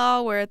we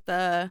saw, where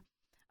the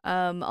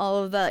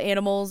all of the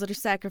animals that are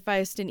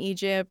sacrificed in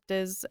Egypt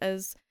as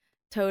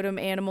totem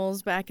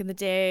animals back in the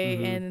day,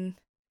 Mhm. and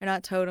they're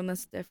not totem,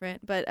 that's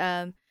different, but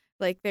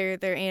like they're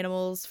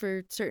animals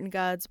for certain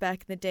gods back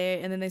in the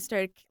day, and then they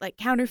started like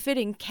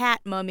counterfeiting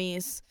cat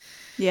mummies.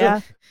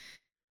 yeah,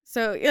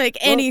 So like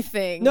Well,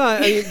 anything. No, I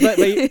mean, but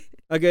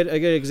a good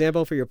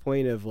example for your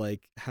point of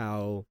like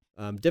how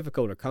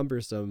difficult or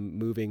cumbersome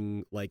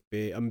moving like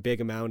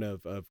big amount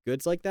of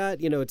goods like that.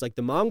 You know, it's like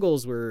the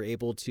Mongols were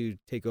able to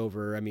take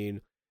over. I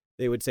mean,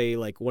 they would say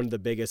like one of the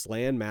biggest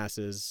land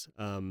masses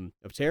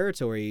of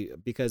territory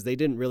because they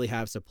didn't really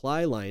have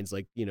supply lines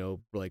like, you know,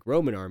 like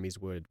Roman armies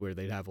would, where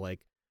they'd have like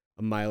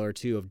a mile or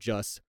two of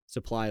just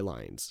supply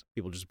lines.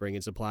 People just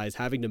bringing supplies,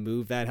 having to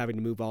move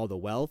all the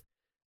wealth.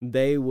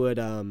 They would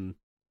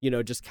you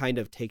know, just kind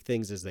of take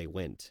things as they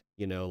went,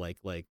 you know,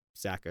 like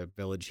sack a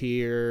village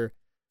here,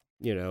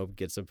 you know,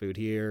 get some food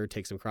here,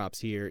 take some crops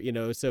here, you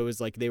know, so it was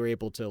like they were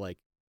able to like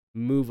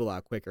move a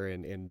lot quicker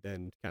and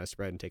then kind of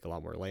spread and take a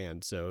lot more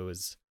land. So it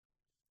was,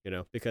 you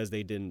know, because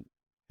they didn't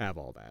have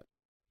all that.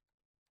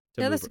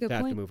 Yeah, that's a good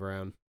have point. to move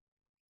around.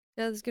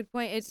 Yeah, that's a good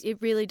point. It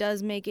really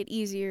does make it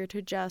easier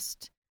to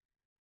just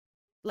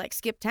like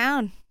skip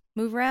town,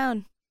 move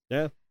around.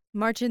 Yeah.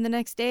 March in the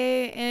next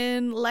day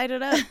and light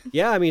it up.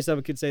 Yeah, I mean,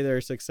 some could say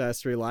their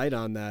success relied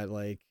on that,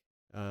 like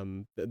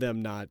them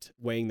not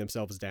weighing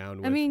themselves down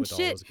with, I mean, with all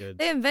shit, those goods.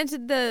 they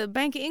invented the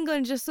Bank of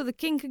England just so the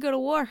king could go to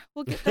war.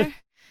 We'll get there.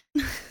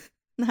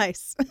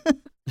 nice.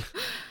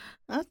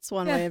 That's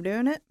one Yeah. way of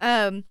doing it.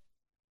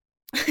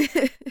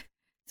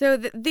 So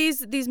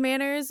these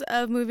manners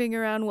of moving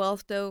around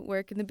wealth don't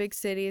work in the big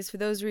cities for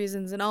those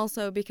reasons, and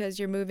also because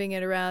you're moving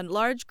it around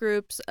large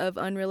groups of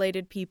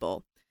unrelated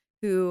people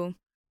who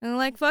are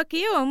like, fuck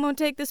you, I'm gonna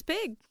take this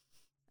pig.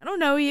 I don't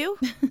know you.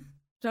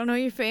 Don't know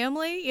your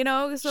family, you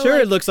know? So Sure,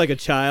 like, it looks like a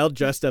child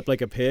dressed up like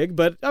a pig,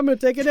 but I'm gonna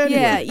take it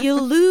anyway. yeah, you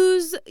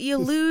lose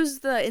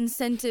the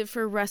incentive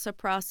for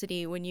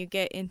reciprocity when you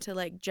get into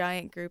like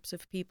giant groups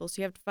of people.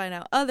 So you have to find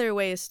out other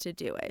ways to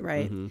do it.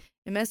 Right. Mhm.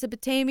 In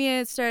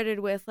Mesopotamia, it started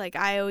with like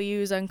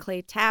IOUs on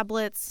clay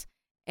tablets,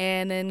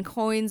 and then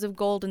coins of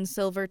gold and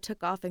silver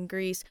took off in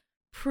Greece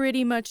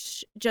pretty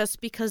much just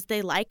because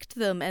they liked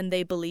them and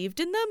they believed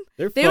in them.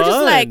 They're They were just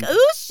fun. like,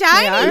 ooh,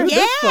 shiny, are.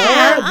 yeah.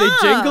 They're fun.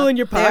 They jingle in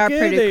your They are pocket.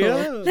 pretty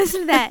cool. Listen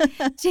to that.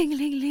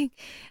 Jingling.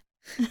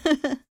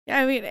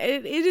 I mean,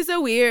 it is a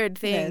weird It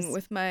thing is.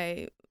 with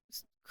my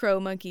crow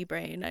monkey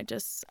brain. It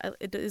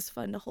is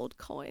fun to hold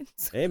coins.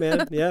 Hey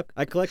man, yeah,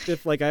 I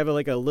have a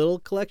little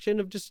collection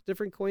of just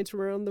different coins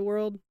from around the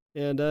world,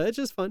 and it's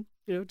just fun,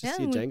 you know. Just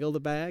Yeah, you we- jangle the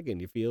bag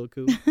and you feel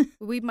cool.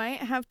 We might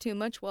have too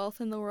much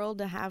wealth in the world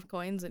to have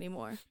coins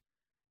anymore.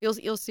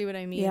 You'll see what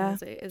I mean Yeah.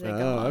 as I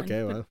go on.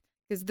 Okay, well,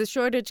 Because the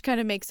shortage kind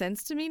of makes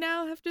sense to me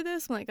now after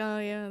this. I'm like, oh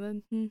yeah,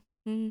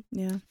 then.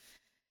 Yeah.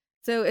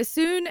 So as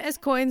soon as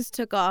coins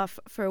took off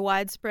for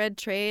widespread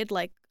trade,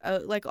 like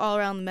all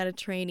around the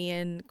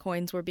Mediterranean,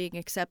 coins were being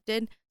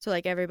accepted, so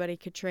like everybody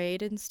could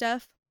trade and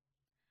stuff.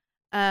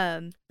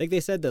 like they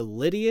said, the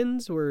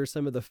Lydians were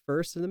some of the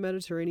first in the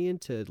Mediterranean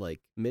to like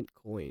mint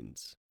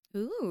coins.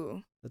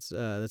 Ooh, That's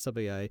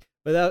something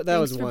but that thanks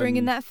was for one.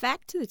 bringing that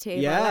fact to the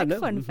table. Yeah, I like no,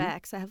 fun mhm.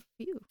 facts. I have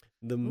a few.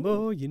 The Ooh.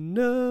 more you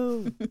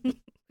know.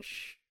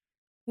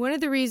 One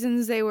of the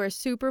reasons they were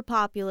super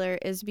popular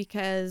is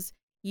because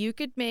you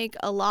could make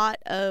a lot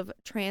of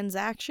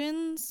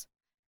transactions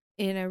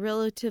in a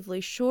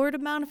relatively short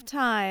amount of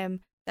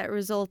time that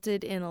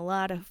resulted in a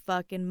lot of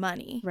fucking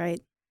money.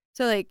 Right.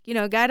 So, like, you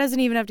know, a guy doesn't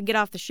even have to get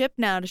off the ship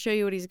now to show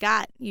you what he's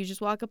got. You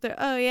just walk up there,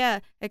 oh, yeah,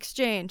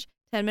 exchange.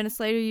 10 minutes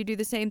later, you do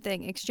the same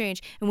thing,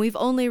 exchange. And we've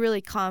only really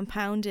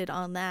compounded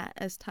on that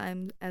as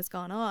time has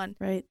gone on.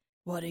 Right.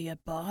 What are you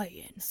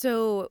buying?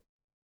 So,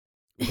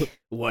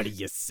 What are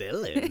you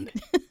selling?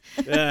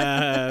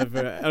 I don't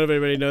know if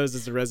anybody knows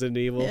it's a Resident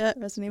Evil. Yeah,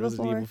 Resident Evil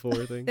 4. Resident Evil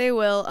 4 thing. they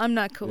will. I'm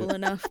not cool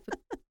enough.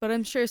 But but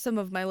I'm sure some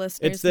of my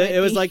listeners.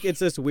 It's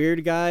this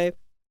weird guy.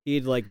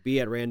 He'd like be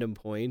at random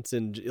points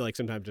and like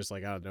sometimes just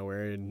like out of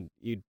nowhere, and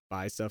you'd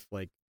buy stuff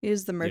like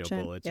He's the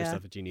merchant. bullets or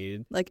stuff that you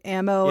needed. Like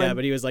ammo. Yeah, and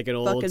but he was like an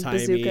old fucking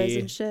bazookas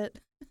and shit.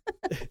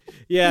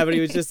 Yeah, but he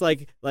was just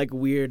like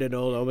weird and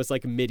old, almost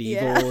like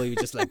medieval. Yeah. He was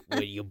just like, "What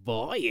are you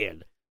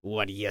buying?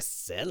 What are you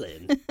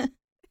selling?"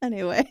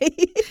 Anyway.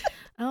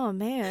 Oh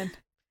man,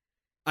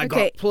 I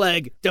Okay. got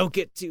plague. Don't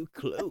get too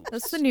close.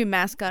 that's the new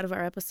mascot of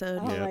our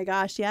episode. Oh Yeah. my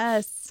gosh,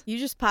 yes. You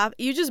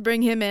just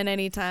bring him in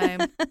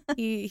anytime.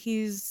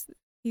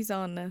 He's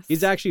on this.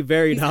 He's actually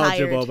very He's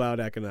knowledgeable hired. about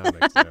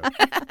economics.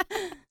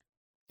 So.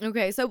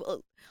 Okay,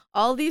 so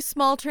all these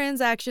small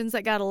transactions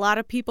that got a lot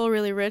of people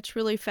really rich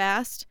really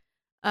fast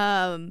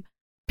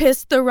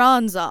pissed the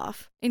Rons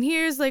off. And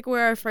here's like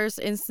where our first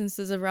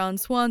instances of Ron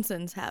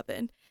Swansons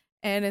happen.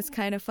 And it's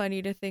kind of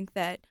funny to think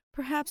that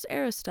perhaps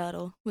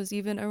Aristotle was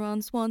even a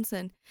Ron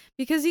Swanson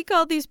because he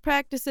called these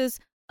practices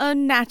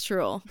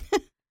unnatural.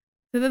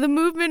 The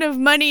movement of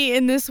money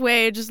in this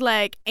way just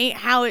like ain't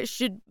how it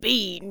should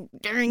be.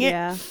 Dang it.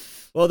 Yeah.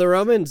 Well, the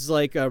Romans, were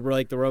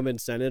like the Roman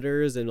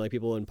senators and like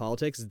people in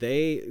politics,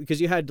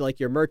 because you had like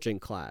your merchant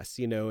class,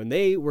 and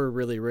they were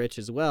really rich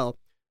as well.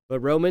 But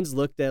Romans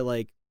looked at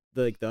like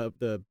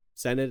the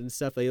Senate and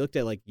stuff. They looked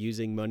at like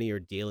using money or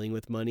dealing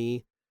with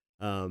money,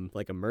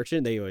 like a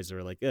merchant. They always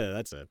were like,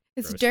 that's a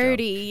It's gross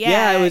dirty. job.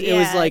 Yeah. It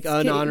was like it's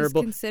unhonorable.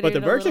 But considered the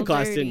a merchant little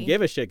class dirty. didn't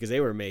give a shit because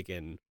they were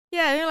making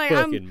Yeah, they're like,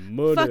 fucking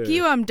money. fuck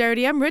you, I'm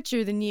dirty. I'm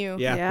richer than you.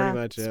 Yeah, Yeah. pretty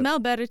much. Yeah. Smell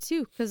better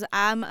too, because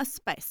I'm a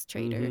spice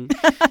trader.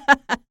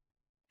 Mhm.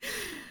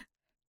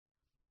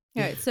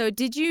 All right, so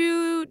did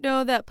you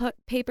know that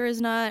paper is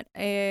not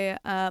a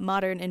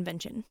modern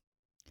invention?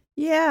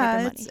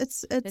 Yeah, Paper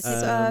it's Paper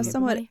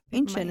somewhat money? Paper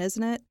ancient, money.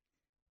 isn't it?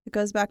 It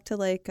goes back to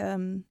like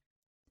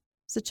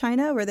is it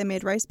China where they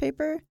made rice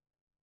paper?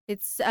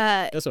 It's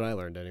That's what I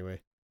learned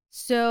anyway.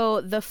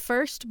 so the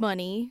first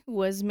money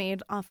was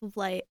made off of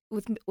like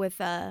with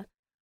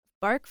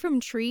bark from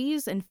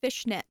trees and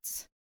fish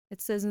nets.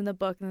 It says in the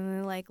book, and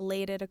then they like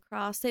laid it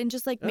across it and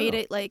just like made Oh.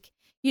 it like,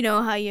 you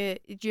know how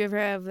did you ever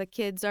have the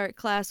kids art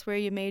class where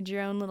you made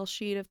your own little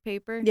sheet of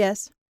paper?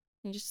 Yes.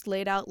 You just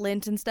laid out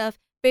lint and stuff.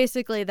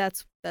 Basically,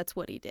 that's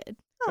what he did.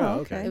 Oh, Oh,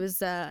 okay. It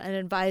was an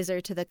advisor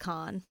to the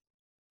Khan.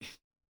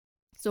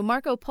 So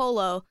Marco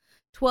Polo,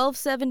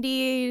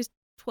 1270,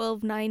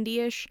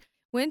 1290-ish,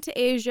 went to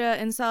Asia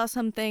and saw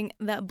something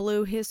that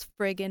blew his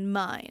friggin'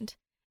 mind.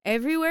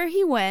 Everywhere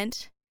he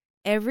went,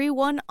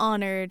 everyone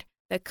honored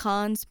the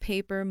Khan's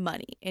paper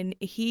money. And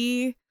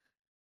he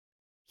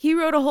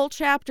wrote a whole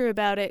chapter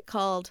about it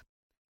called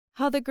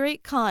How the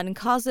Great Khan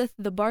Causeth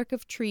the Bark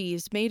of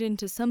Trees Made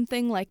into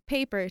Something Like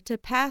Paper to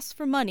Pass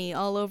for Money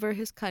All Over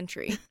His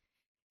Country.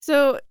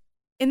 So,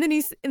 and then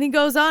he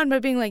goes on by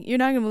being like, you're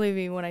not going to believe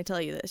me when I tell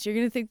you this. You're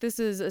going to think this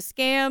is a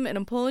scam and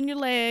I'm pulling your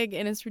leg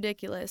and it's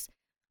ridiculous.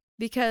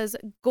 Because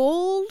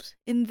gold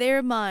in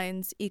their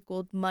minds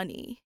equaled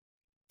money.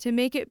 To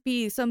make it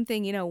be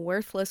something,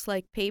 worthless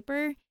like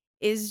paper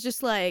is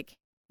just like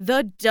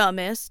the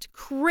dumbest,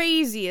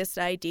 craziest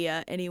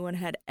idea anyone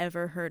had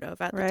ever heard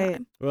of at the Right.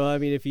 time. Well, I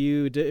mean, if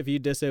you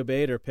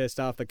disobeyed or pissed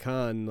off the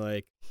Khan,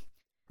 like,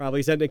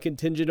 probably sent a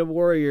contingent of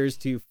warriors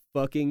to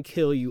fucking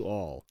kill you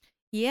all.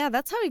 Yeah,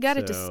 that's how he got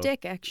it to So-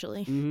 stick,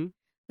 actually. Mm-hmm.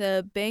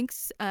 The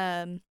banks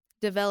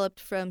developed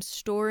from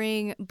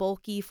storing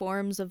bulky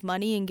forms of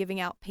money and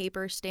giving out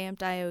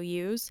paper-stamped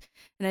IOUs.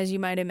 And as you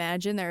might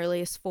imagine, the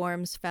earliest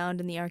forms found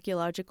in the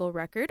archaeological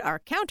record are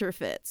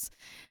counterfeits.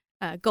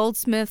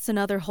 Goldsmiths and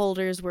other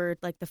holders were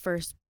like the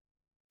first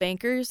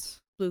bankers,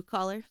 blue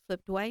collar,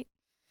 flipped white.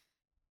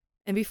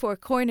 And before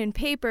coin and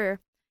paper,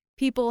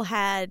 people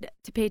had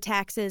to pay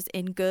taxes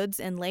in goods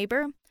and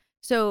labor.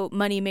 So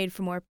money made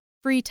for more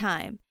free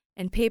time.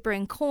 And paper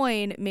and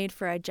coin made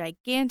for a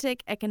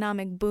gigantic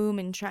economic boom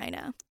in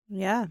China.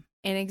 Yeah.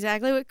 And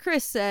exactly what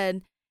Chris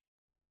said.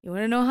 You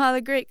want to know how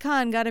the Great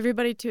Khan got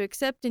everybody to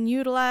accept and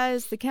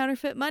utilize the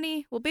counterfeit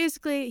money? Well,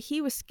 basically,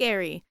 he was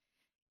scary.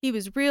 He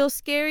was real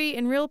scary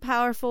and real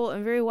powerful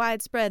and very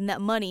widespread, and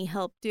that money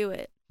helped do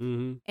it.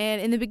 Mm-hmm.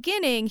 And in the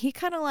beginning, he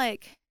kind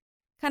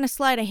of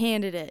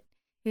sleight-of-handed it.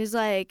 He was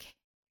like,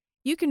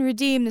 you can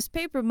redeem this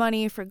paper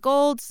money for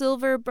gold,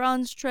 silver,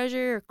 bronze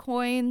treasure, or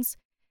coins.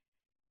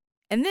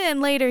 And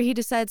then later he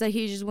decides that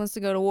he just wants to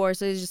go to war,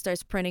 so he just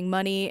starts printing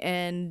money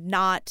and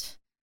not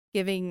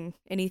giving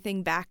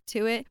anything back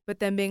to it, but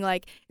then being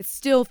like, it's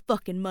still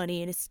fucking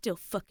money and it still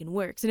fucking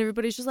works. And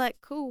everybody's just like,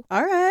 cool.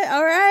 All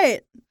right.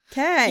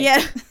 Okay.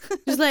 Yeah.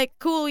 Just like,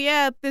 cool,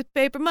 yeah, the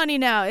paper money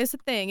now. It's a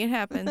thing. It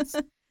happens.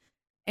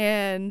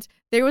 And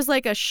there was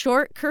like a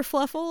short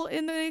kerfluffle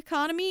in the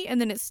economy,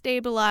 and then it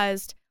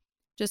stabilized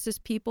just as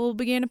people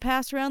began to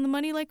pass around the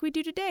money like we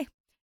do today.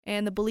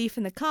 And the belief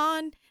in the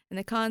Khan and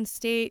the Khan's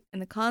state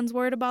and the Khan's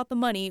word about the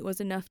money was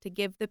enough to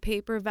give the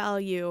paper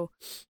value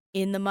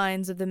in the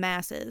minds of the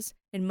masses.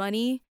 And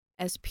money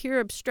as pure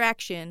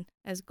abstraction,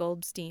 as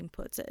Goldstein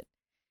puts it.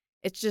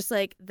 It's just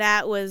like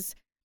that was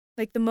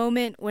like the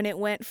moment when it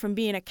went from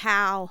being a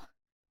cow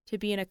to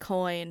being a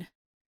coin.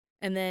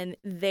 And then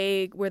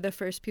they were the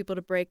first people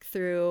to break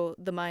through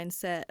the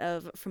mindset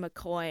of from a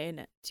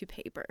coin to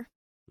paper.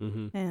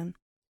 Mm-hmm. Man.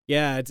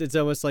 Yeah, it's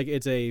almost like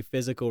it's a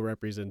physical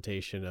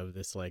representation of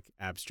this like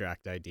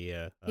abstract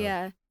idea.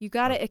 Of, You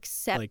got to of,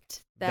 accept like,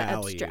 that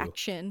value.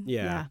 abstraction.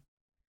 Yeah.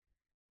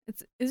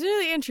 It's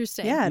really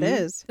interesting. Yeah, it Mhm.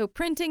 is. So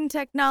printing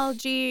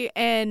technology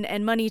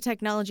and money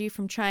technology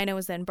from China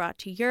was then brought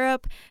to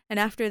Europe, and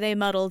after they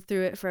muddled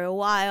through it for a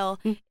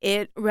while,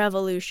 it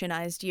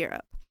revolutionized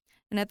Europe.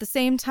 And at the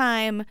same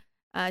time,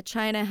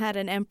 China had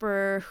an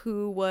emperor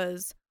who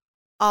was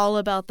all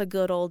about the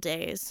good old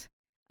days,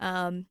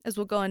 as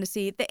we'll go on to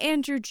see, the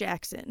Andrew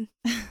Jackson,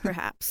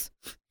 perhaps.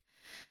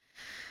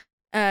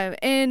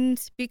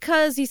 And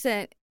because he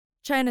sent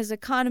China's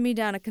economy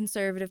down a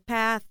conservative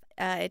path,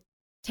 it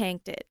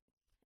tanked it.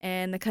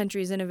 And the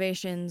country's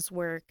innovations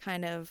were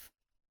kind of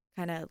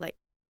like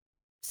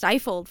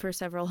stifled for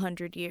several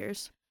hundred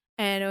years.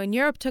 And when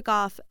Europe took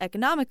off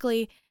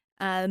economically,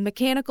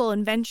 mechanical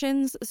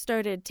inventions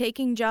started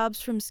taking jobs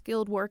from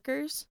skilled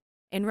workers,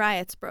 and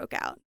riots broke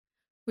out,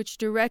 which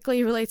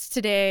directly relates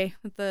today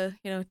with the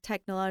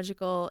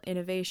technological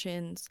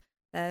innovations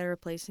that are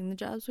replacing the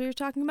jobs we were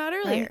talking about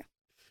earlier. Right.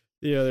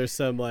 There's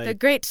some like The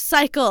great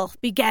cycle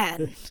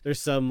began. there's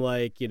some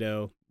like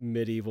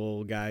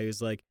medieval guy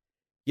who's like,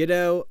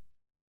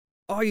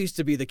 I used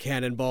to be the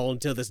cannonball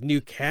until this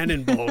new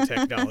cannonball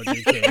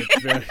technology came.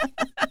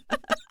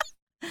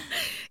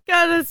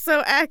 God, that's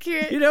so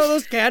accurate.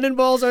 Those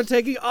cannonballs are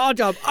taking our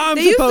job. I'm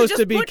They used to supposed just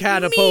to be put me in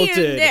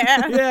catapulted.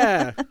 there.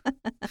 Yeah.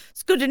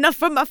 It's good enough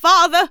for my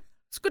father.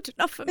 It's good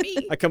enough for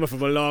me. I come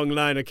from a long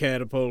line of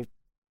catapult.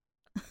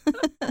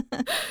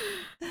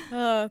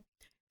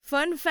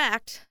 Fun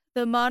fact,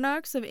 the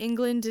monarchs of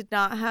England did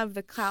not have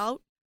the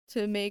clout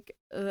to make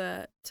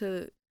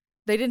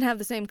they didn't have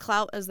the same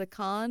clout as the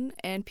Khan,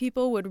 and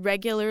people would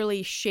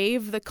regularly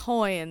shave the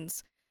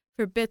coins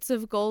for bits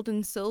of gold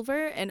and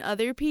silver, and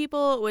other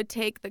people would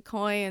take the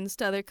coins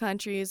to other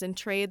countries and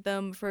trade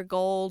them for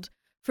gold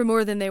for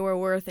more than they were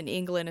worth in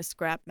England as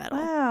scrap metal.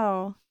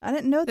 Wow. I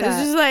didn't know It was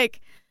that. just like,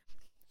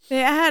 they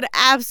had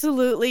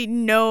absolutely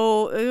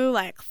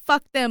no,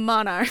 fuck them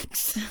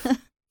monarchs.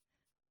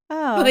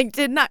 Oh.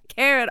 Did not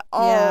care at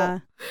all. Yeah.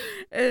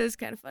 It was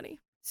kind of funny.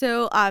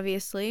 So,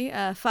 obviously,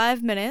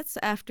 5 minutes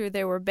after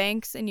there were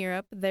banks in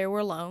Europe, there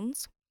were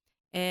loans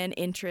and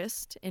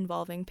interest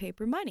involving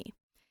paper money.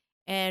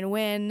 And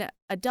when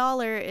a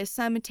dollar is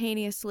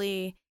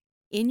simultaneously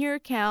in your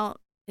account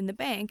in the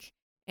bank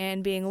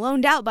and being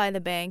loaned out by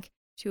the bank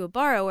to a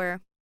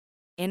borrower,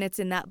 and it's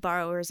in that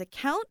borrower's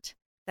account,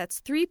 that's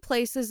 3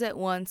 places at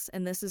once,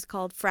 and this is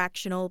called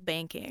fractional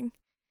banking.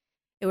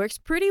 It works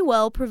pretty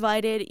well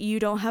provided you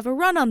don't have a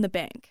run on the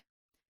bank,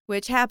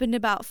 which happened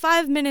about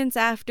 5 minutes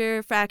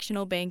after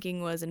fractional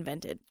banking was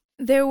invented.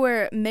 There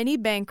were many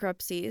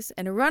bankruptcies,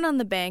 and a run on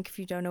the bank, if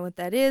you don't know what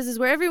that is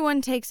where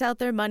everyone takes out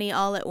their money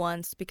all at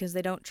once because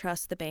they don't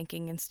trust the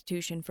banking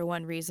institution for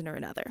one reason or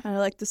another. I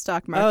like the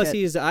stock market. Oh,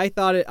 see, I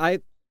thought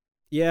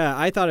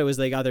it was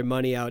they got their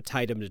money out,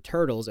 tied them to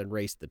turtles, and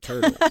raced the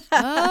turtles.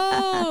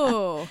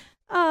 Oh,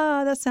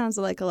 Oh, that sounds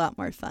like a lot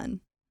more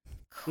fun.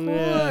 of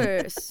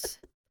course.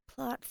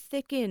 Plot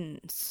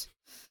thickens.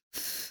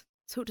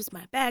 So does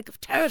my bag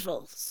of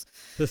turtles.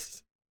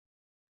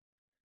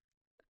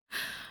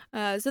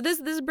 So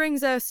this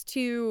brings us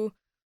to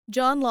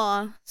John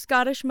Law,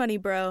 Scottish money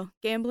bro,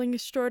 gambling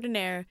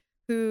extraordinaire,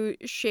 who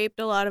shaped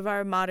a lot of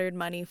our modern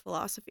money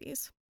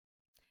philosophies.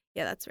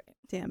 Yeah, that's right.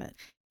 Damn it.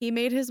 He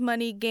made his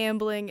money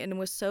gambling and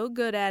was so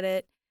good at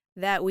it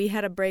that we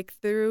had a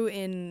breakthrough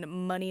in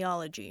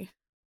moneyology.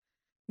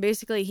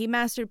 Basically, he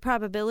mastered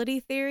probability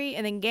theory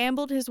and then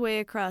gambled his way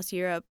across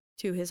Europe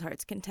to his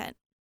heart's content.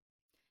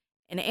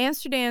 And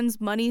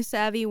Amsterdam's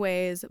money-savvy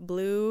ways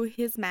blew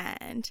his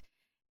mind.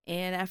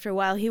 And after a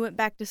while, he went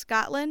back to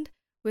Scotland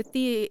with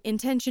the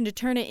intention to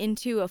turn it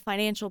into a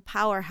financial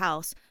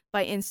powerhouse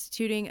by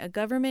instituting a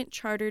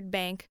government-chartered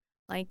bank,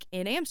 like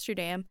in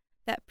Amsterdam,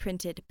 that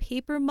printed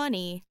paper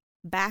money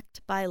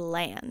backed by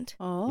land.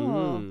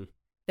 Oh. Mm.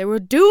 There were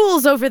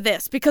duels over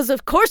this, because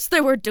of course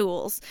there were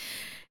duels.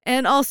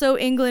 And also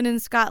England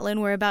and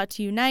Scotland were about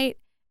to unite,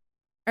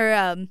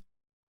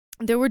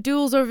 there were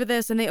duels over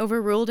this, and they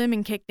overruled him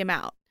and kicked him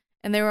out.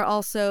 And there were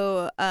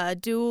also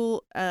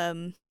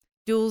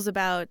duels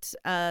about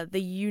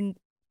the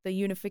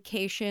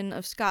unification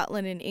of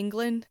Scotland and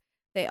England.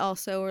 They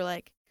also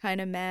were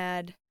kind of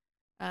mad.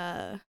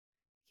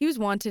 He was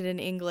wanted in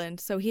England,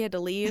 so he had to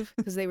leave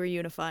because they were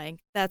unifying.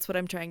 That's what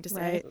I'm trying to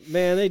say. Right.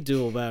 Man, they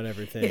duel about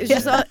everything. It's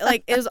just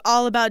it was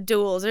all about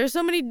duels. There's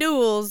so many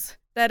duels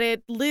that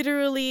it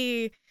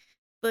literally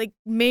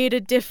made a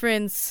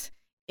difference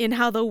in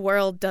how the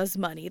world does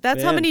money.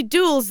 That's how Man. many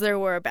duels there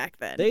were back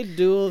then. They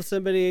duel if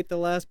somebody ate the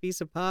last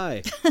piece of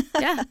pie.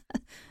 Yeah,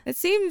 it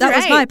seems That right.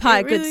 was my pie,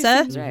 It good really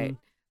sir. seems right.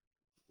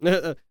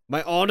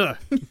 My honor.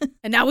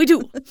 And now we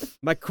duel.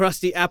 My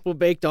crusty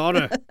apple-baked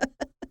honor.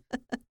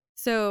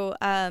 So,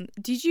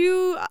 did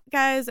you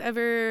guys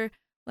ever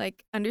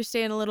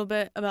understand a little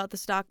bit about the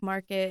stock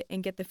market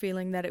and get the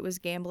feeling that it was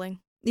gambling?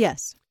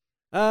 Yes.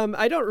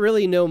 I don't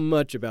really know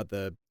much about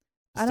the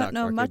I stock don't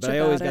know market, much but I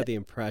always about got it. the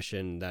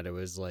impression that it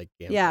was like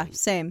gambling. Yeah,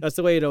 same. That's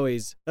the way it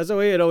always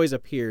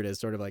appeared as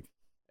sort of like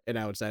an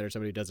outsider,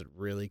 somebody who doesn't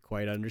really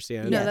quite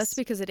understand. No, Yes. that's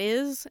because it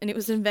is, and it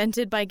was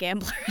invented by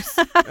gamblers.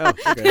 Oh,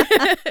 okay.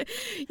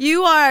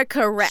 You are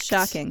correct.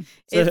 Shocking.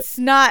 It's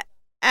not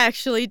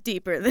actually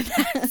deeper than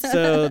that.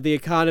 So the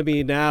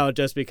economy now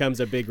just becomes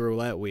a big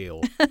roulette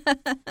wheel.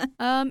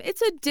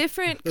 It's a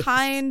different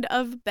kind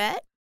of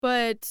bet,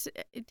 but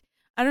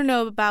I don't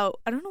know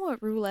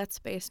what roulette's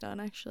based on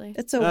actually.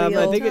 It's a I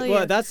wheel. think Tell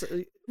you. that's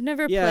I've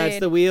never yeah, played. it's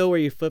the wheel where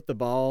you flip the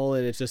ball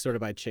and it's just sort of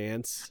by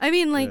chance. I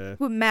mean, like Uh,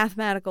 with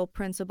mathematical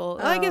principle.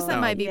 I guess that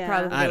Oh, might be yeah.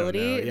 I don't know. probability.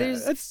 Yeah,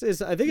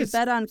 There's I think You it's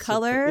bet on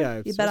color, yeah,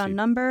 you it's bet supposed on to be-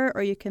 number,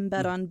 or you can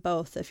bet on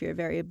both if you're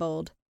very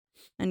bold.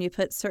 And you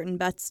put certain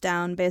bets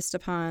down based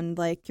upon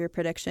like your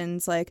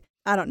predictions. Like,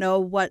 I don't know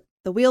what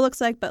the wheel looks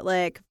like, but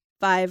like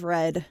 5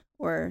 red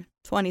or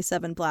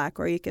 27 black,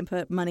 or you can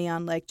put money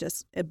on like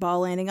just a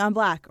ball landing on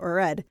black or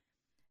red.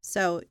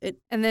 So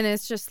and then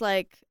it's just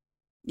like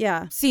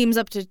yeah, seems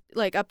up to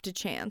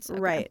chance. Okay.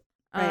 right.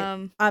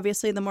 Right.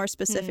 Obviously, the more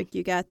specific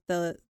you get,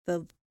 the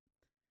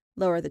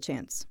lower the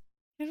chance.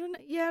 I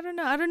don't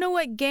know. I don't know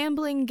what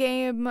gambling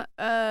game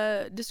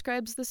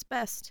describes this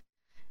best.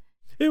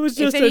 It was If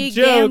just any a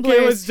joke. gamblers-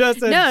 It was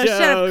just a No, joke.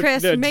 shut up,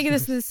 Chris. No, We're making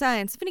this into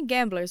science. If any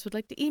gamblers would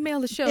like to email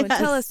the show and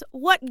tell Yes. us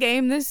what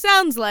game this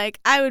sounds like,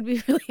 I would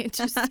be really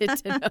interested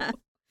to know.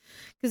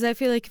 Because I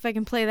feel like if I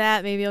can play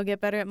that, maybe I'll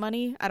get better at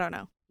money. I don't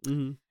know.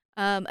 Mhm.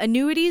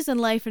 Annuities and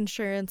life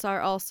insurance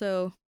are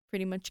also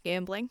pretty much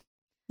gambling.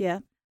 Yeah.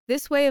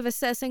 This way of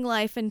assessing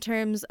life in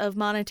terms of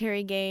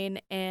monetary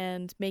gain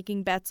and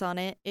making bets on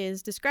it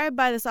is described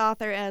by this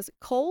author as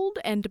cold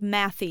and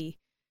mathy,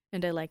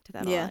 and I liked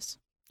that a lot. Yes.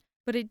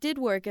 But it did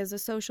work as a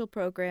social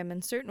program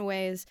in certain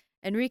ways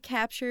and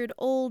recaptured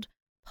old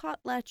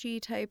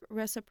potlatchy type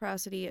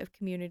reciprocity of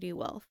community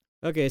wealth.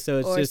 Okay, so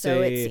it's or just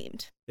so it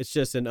seemed. it's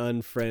just an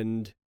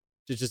unfriend,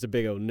 just a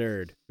big old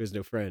nerd who has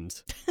no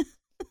friends.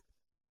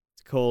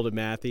 It's cold and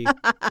mathy.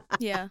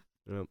 Yeah.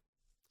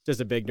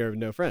 Just a big nerd with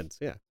no friends.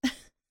 Yeah.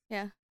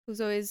 Yeah. Who's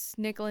always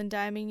nickel and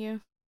diming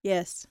you.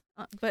 Yes.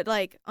 But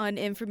like on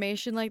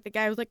information, like the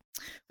guy was like,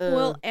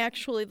 well,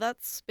 actually,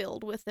 that's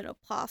spelled with an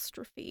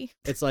apostrophe.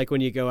 It's like when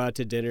you go out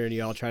to dinner and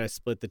you all try to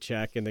split the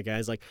check, and the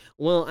guy's like,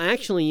 "Well,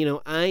 actually,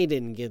 I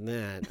didn't get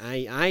that.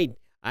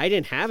 I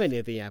didn't have any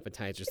of the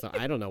appetizers, so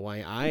I don't know why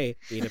I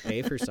need to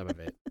pay for some of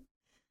it."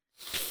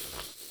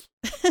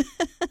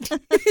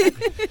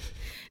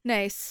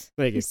 Nice.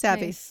 Thank you. He's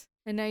savvy. Nice.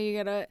 And now you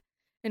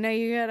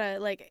gotta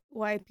like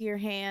wipe your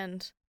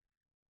hand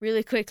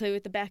really quickly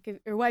with the back of,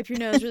 or wipe your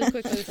nose really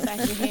quickly with the back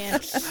of your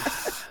hand.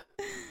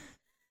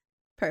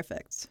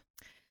 Perfect.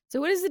 So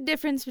what is the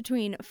difference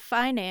between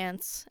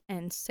finance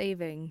and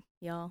saving,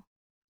 y'all?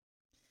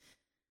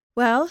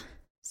 Well,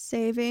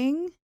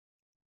 saving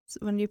is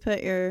when you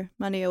put your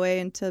money away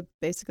into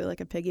basically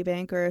like a piggy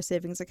bank or a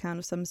savings account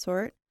of some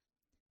sort.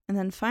 And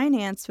then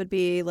finance would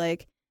be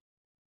like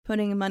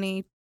putting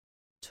money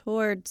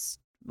towards,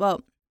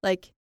 well,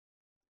 like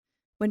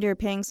when you're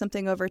paying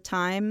something over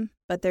time,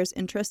 but there's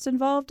interest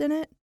involved in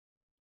it.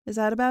 Is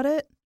that about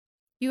it?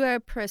 You are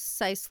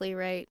precisely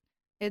right.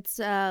 It's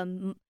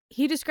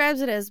he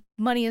describes it as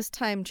money is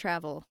time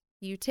travel.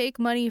 You take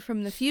money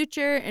from the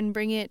future and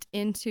bring it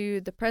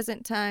into the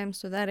present time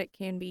so that it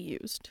can be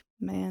used.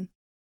 Man.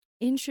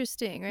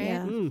 Interesting, right?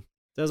 Yeah.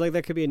 Sounds like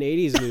that could be an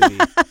 80s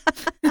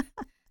movie.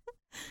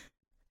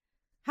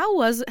 How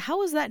was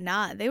that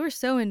not? They were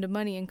so into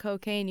money and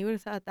cocaine. You would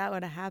have thought that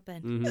would have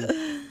happened.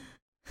 Mhm.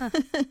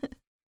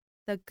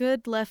 The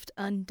good left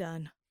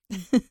undone.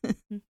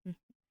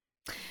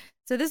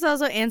 So this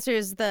also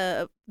answers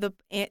the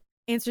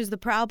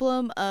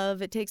problem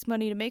of it takes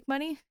money to make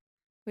money,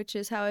 which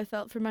is how I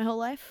felt for my whole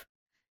life.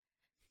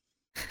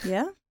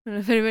 Yeah. I don't know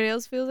if anybody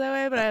else feels that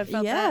way, but I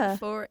felt Yeah. that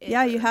for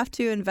Yeah, you have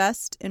to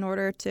invest in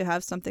order to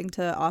have something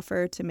to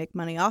offer to make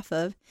money off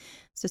of.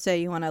 So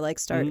say you want to like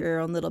start your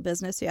own little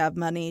business, you have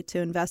money to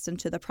invest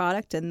into the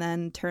product and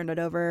then turn it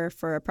over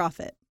for a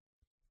profit.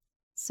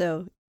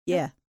 So,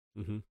 yeah.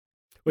 Mm-hmm.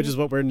 Which is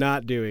what we're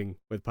not doing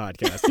with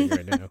podcasting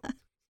right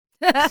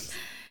now.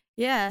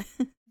 Yeah.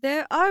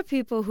 There are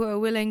people who are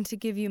willing to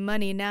give you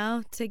money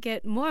now to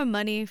get more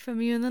money from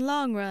you in the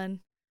long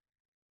run.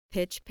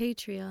 Pitch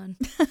Patreon.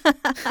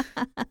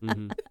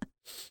 Mhm.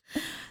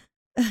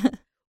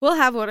 We'll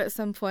have one at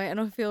some point. I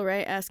don't feel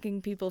right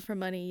asking people for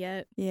money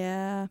yet.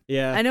 Yeah.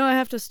 Yeah. I know I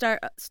have to start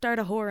a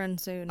whore run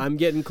soon. I'm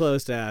getting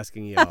close to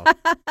asking y'all.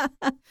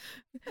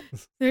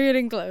 We're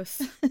getting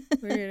close.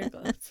 We're getting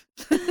close.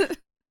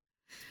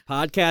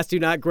 Podcasts do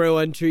not grow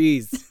on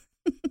trees.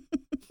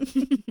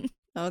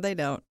 No, they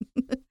don't.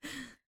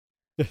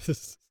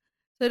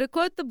 So to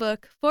quote the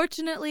book,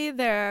 fortunately,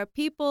 there are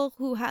people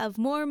who have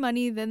more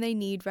money than they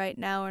need right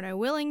now and are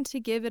willing to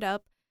give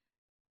up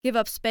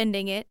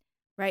spending it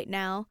right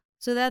now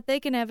so that they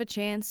can have a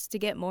chance to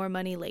get more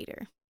money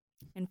later.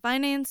 And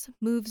finance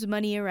moves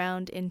money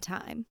around in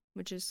time,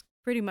 which is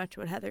pretty much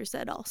what Heather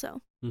said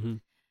also. Mm-hmm.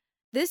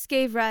 This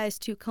gave rise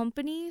to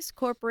companies,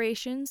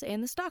 corporations,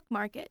 and the stock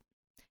market.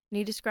 And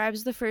he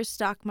describes the first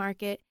stock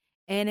market,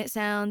 and it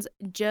sounds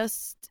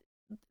just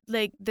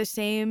like the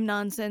same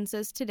nonsense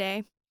as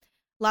today.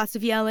 Lots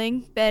of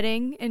yelling,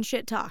 betting, and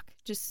shit talk.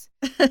 Just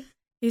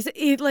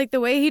like the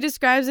way he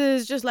describes it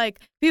is just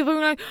like people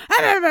are like,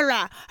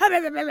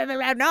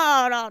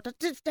 no,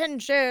 just 10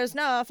 shares,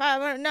 no,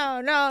 5,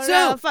 no,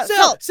 Sell.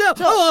 sell.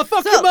 Oh,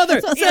 fuck your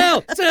mother.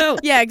 Sell.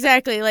 Yeah,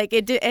 exactly. Like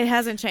it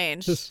hasn't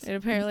changed. It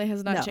apparently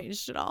has not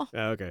changed at all.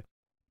 Oh, okay.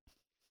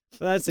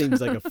 Well, that seems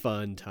like a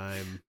fun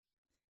time.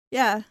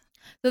 Yeah.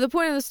 So the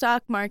point of the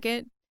stock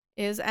market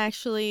is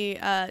actually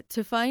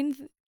to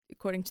find,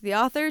 according to the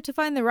author, to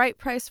find the right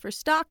price for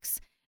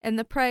stocks and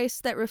the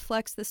price that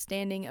reflects the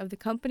standing of the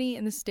company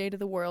and the state of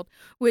the world,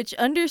 which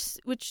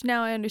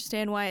now I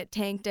understand why it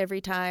tanked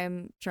every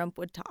time Trump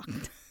would talk.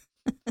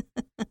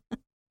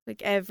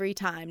 Like every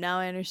time. Now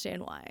I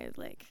understand why.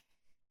 Like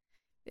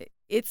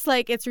it's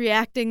like it's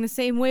reacting the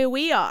same way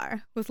we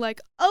are with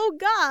like, oh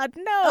God,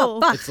 no.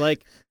 Oh, fuck.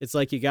 It's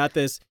like you got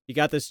this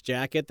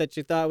jacket that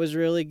you thought was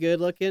really good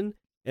looking,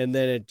 and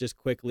then it just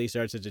quickly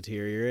starts to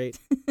deteriorate.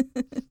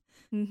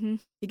 Mm-hmm.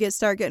 You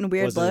start getting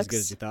weird Wasn't looks. as good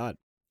as you thought.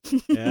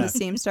 The Yeah.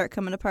 seams start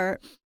coming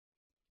apart.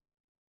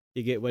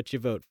 You get what you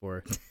vote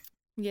for.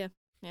 Yeah.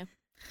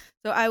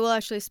 So I will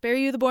actually spare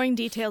you the boring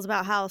details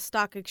about how a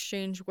stock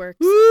exchange works.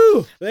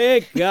 Woo!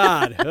 Thank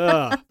God.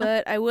 Ugh.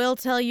 But I will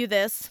tell you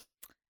this.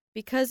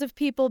 Because of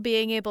people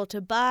being able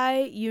to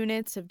buy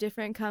units of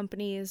different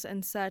companies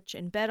and such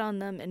and bet on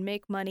them and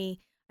make money,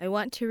 I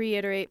want to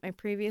reiterate my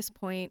previous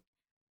point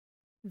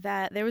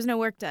that there was no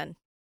work done.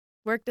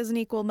 Work doesn't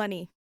equal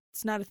money.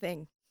 It's not a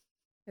thing.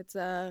 That's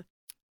a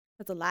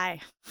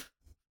lie.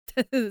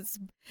 It's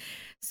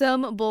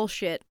some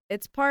bullshit.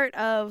 It's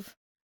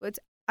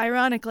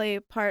ironically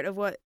part of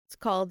what's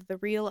called the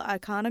real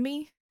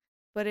economy,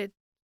 but it's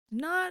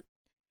not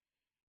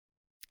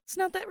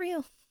that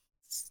real.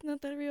 It's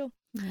not that real.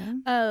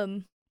 Yeah.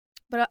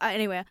 But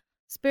anyway,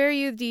 spare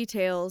you the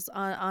details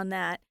on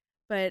that.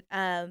 But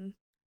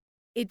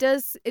it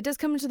does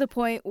come to the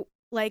point,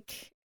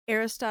 like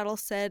Aristotle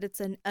said,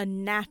 it's a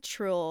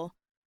natural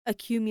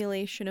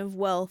accumulation of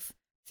wealth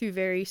through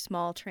very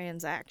small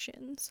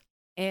transactions.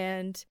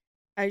 And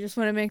I just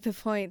want to make the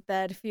point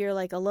that if you're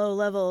like a low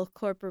level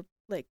corporate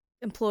like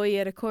employee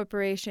at a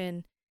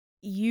corporation,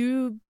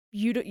 you're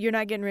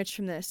not getting rich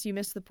from this. You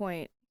missed the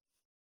point.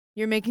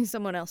 You're making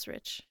someone else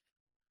rich.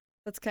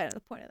 That's kind of the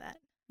point of that.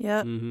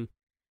 Yep.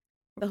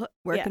 Mm-hmm.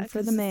 Working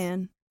for the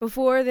man.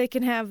 Before they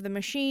can have the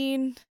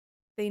machine,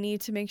 they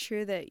need to make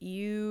sure that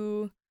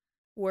you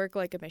work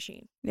like a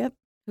machine. Yep.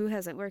 Who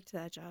hasn't worked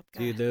that job? God.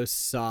 Dude, those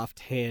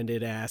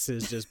soft-handed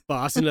asses just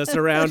bossing us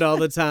around all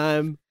the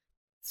time.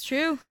 It's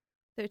true.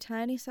 They're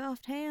tiny,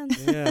 soft hands.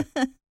 Yeah.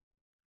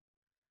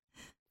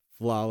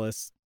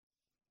 Flawless.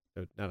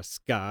 Not a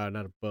scar,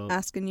 not a bump.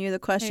 Asking you the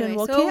question, Anyway,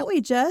 well, so- can't we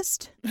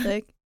just?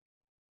 Like,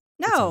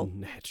 no. It's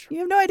unnatural. You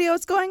have no idea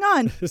what's going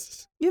on.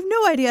 You have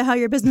no idea how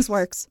your business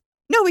works.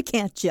 No, we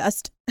can't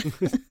just.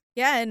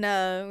 Yeah,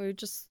 and we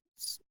just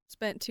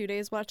spent 2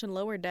 days watching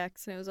Lower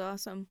Decks, and it was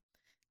awesome.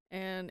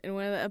 And in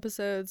one of the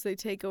episodes, they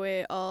take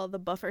away all the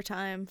buffer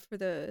time for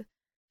the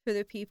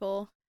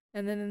people,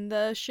 and then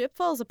the ship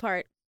falls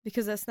apart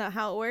because that's not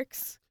how it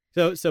works.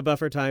 So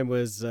buffer time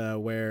was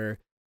where,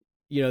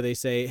 they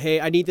say, hey,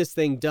 I need this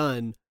thing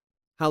done.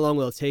 How long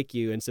will it take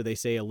you? And so they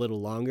say a little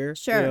longer.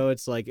 Sure.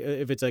 It's like,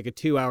 if it's like a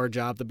 2-hour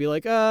job, they'll be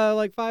like,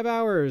 like 5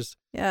 hours.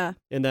 Yeah.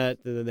 And then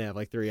they have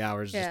like 3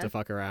 hours Yeah. just to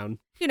fuck around.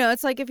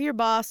 It's like if your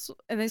boss,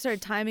 and they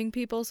started timing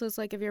people, so it's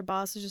like if your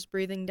boss is just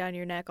breathing down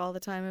your neck all the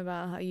time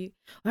about why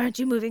aren't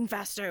you moving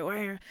faster?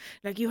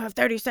 Like you have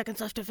 30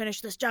 seconds left to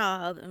finish this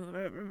job.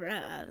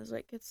 It's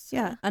like, it's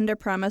Yeah. Under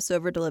promise,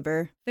 over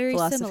deliver. very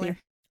philosophy. similar.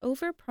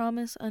 Over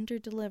promise, under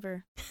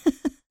deliver.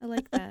 I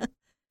like that.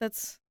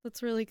 That's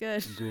really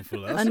good. Good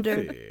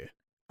philosophy.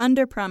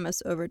 Under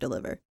promise, over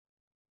deliver.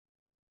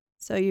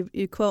 So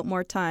you quote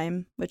more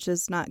time, which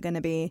is not going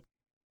to be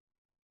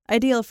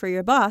ideal for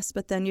your boss,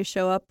 but then you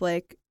show up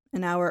like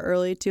an hour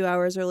early, 2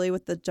 hours early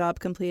with the job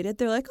completed.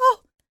 They're like,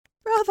 oh,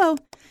 bravo.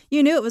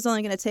 You knew it was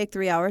only going to take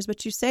 3 hours,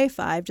 but you say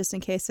 5 just in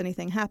case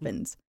anything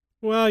happens.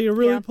 Wow, you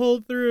really Yeah.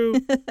 pulled through.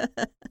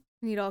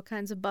 Need all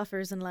kinds of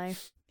buffers in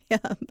life. Yeah.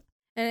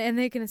 And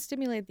they can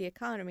stimulate the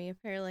economy,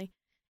 apparently.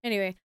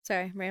 Anyway,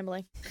 sorry, I'm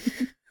rambling.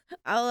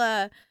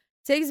 I'll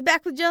take us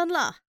back with John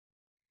Law.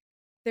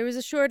 There was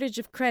a shortage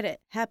of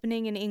credit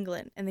happening in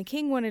England, and the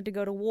king wanted to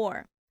go to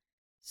war.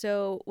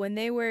 So when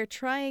they were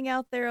trying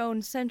out their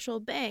own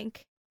central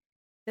bank,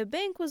 the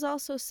bank was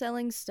also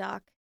selling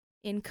stock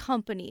in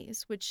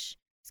companies, which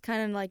is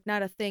kind of like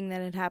not a thing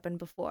that had happened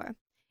before.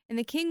 And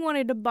the king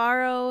wanted to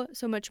borrow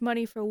so much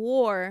money for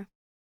war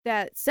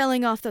that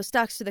selling off those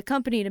stocks to the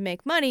company to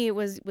make money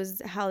was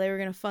how they were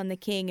going to fund the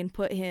king and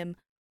put him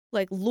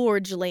like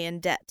largely in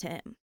debt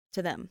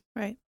to them.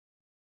 Right.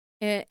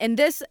 And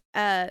this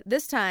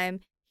time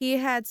he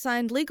had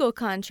signed legal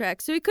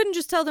contracts, so he couldn't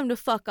just tell them to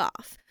fuck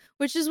off,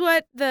 which is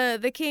what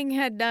the king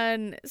had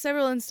done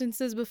several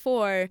instances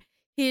before.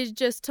 he had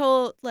just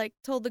told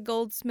the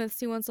goldsmiths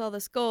he wants all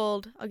this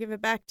gold. I'll give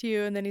it back to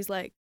you. And then he's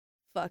like,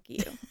 fuck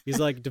you. He's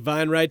like,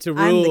 divine right to I'm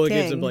the rule.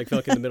 Gives him king. like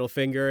fucking the middle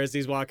finger as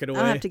he's walking I away.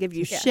 don't have to give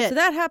you Yeah, shit. so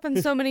that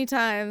happened so many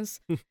times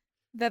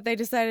that they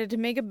decided to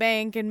make a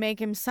bank and make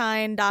him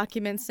sign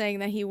documents saying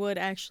that he would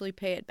actually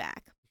pay it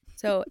back.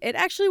 So it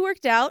actually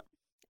worked out,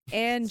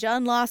 and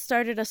John Law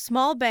started a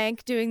small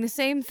bank doing the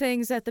same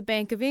things that the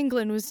Bank of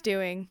England was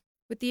doing,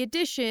 with the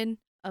addition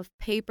of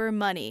paper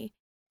money,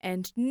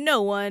 and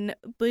no one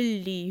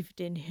believed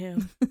in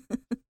him.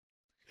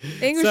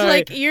 The English were Sorry.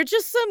 like, you're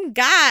just some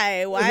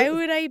guy. Why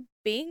would I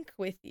bank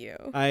with you?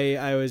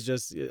 I was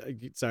just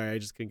sorry, I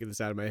just couldn't get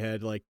this out of my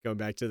head. Like going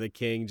back to the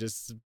king,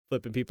 just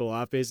flipping people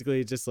off.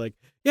 Basically, just like,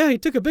 yeah, he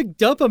took a big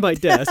dump on my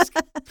desk.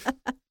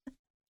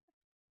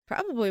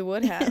 Probably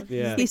would have.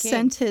 Yeah. He The king.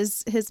 sent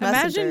his messenger.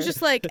 Imagine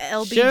just like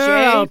LBJ, Sure,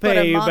 I'll but pay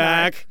a you monarch.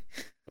 back.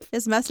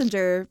 his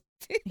messenger.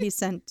 He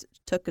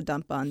took a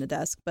dump on the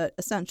desk, but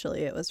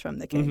essentially it was from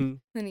the king. Mhm.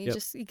 And he Yep.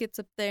 he gets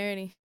up there and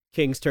he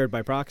King's turd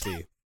by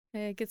proxy.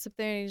 gets up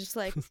there and he just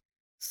like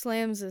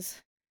slams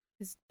his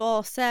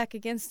ball sack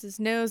against his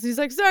nose. He's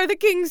like, sorry, the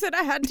king said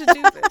I had to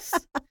do this.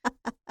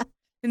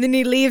 And then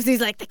he leaves and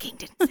he's like, the king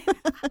didn't say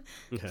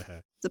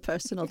that. It's a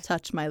personal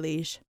touch, my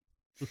liege.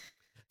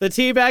 The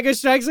teabagger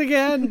strikes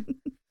again.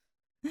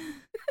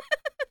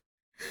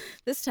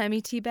 This time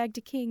he teabagged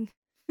a king.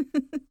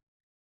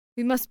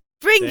 We must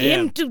bring Damn.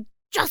 him to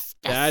justice.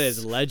 That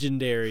is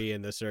legendary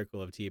in the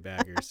circle of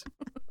teabaggers.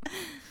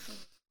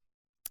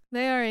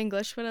 They are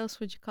English. What else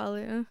would you call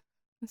it?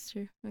 That's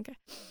true. Okay.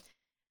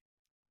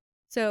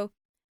 So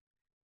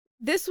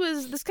this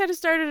kind of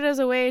started as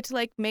a way to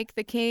like make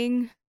the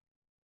king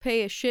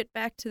pay a shit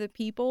back to the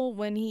people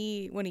when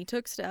he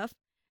took stuff.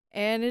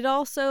 And it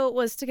also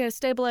was to kind of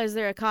stabilize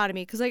their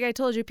economy because, like I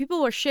told you,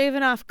 people were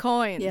shaving off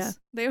coins. Yeah.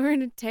 They were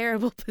in a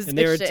terrible position. And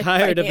they were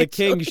tired of the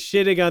king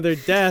financially. shitting on their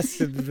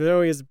desks and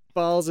throwing his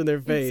balls in their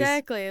face.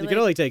 Exactly. You like, can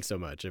only take so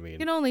much. I mean, you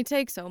can only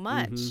take so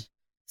much. Mhm.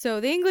 So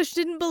the English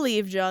didn't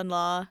believe John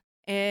Law,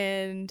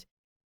 and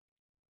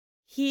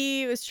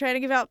he was trying to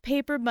give out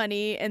paper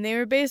money, and they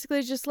were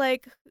basically just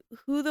like,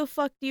 who the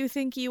fuck do you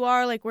think you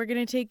are? Like, we're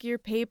going to take your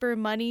paper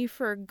money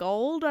for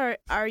gold?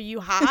 Are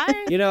you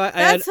high? you know,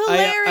 That's I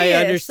hilarious.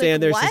 understand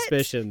Like, their what?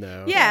 suspicion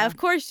though. Yeah, Yeah. of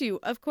course you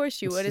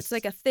would. It's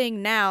like a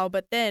thing now,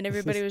 but then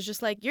everybody was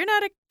just like, you're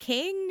not a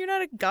king, you're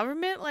not a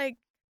government, like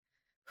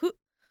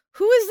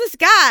who is this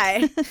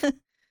guy?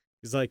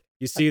 He's like,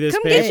 you see this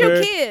Come paper? get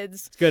your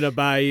kids. It's gonna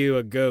buy you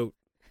a goat.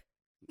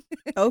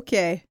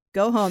 Okay,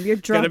 go home. You're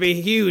It's gonna drunk.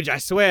 be huge. I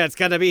swear, it's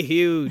gonna be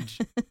huge.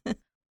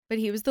 But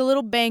he was the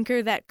little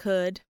banker that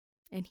could,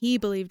 and he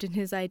believed in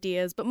his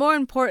ideas. But more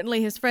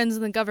importantly, his friends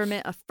in the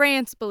government of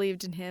France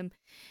believed in him.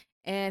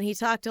 And he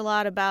talked a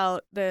lot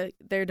about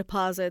their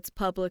deposits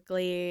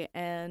publicly,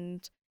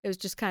 and it was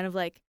just kind of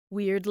like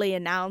weirdly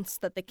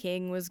announced that the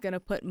king was going to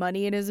put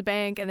money in his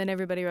bank, and then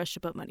everybody rushed to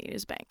put money in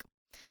his bank.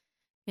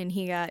 And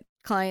he got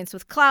clients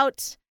with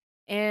clout,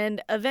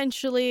 and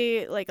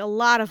eventually, like, a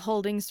lot of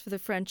holdings for the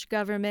French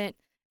government.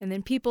 And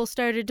then people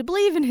started to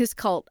believe in his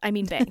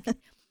bank.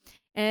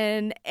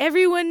 And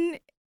everyone,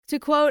 to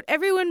quote,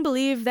 everyone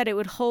believed that it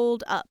would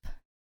hold up,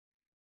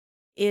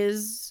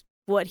 is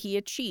what he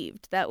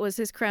achieved. That was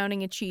his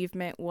crowning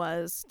achievement,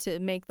 was to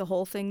make the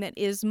whole thing that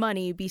is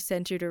money be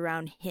centered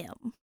around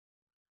him.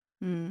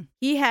 Mm.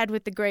 He had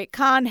what the Great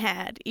Khan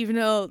had, even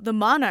though the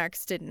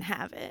monarchs didn't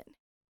have it.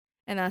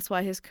 And that's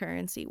why his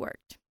currency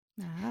worked.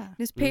 Ah.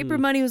 His paper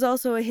money was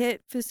also a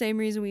hit for the same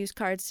reason we use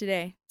cards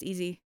today. It's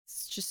easy.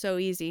 It's just so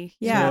easy.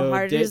 You Yeah. know how So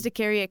hard it is to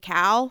carry a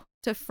cow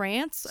to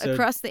France So-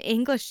 across the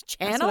English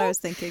Channel? That's what I was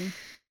thinking.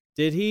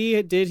 Did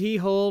he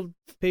hold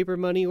paper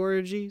money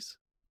orgies?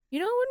 You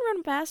know, I wouldn't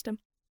run past him.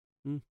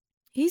 Hmm.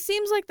 He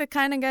seems like the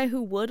kind of guy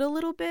who would a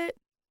little bit,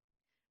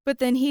 but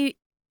then he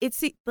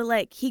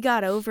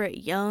got over it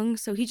young,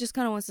 so he just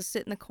kind of wants to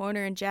sit in the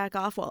corner and jack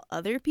off while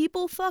other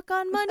people fuck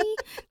on money.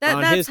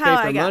 On That's his how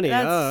paper I got. money.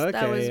 That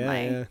Okay, was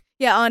yeah.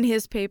 yeah, on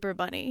his paper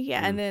money.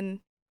 Yeah, Hmm. and then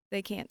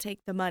they can't take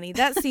the money.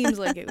 That seems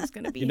like it was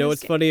going to be. You know his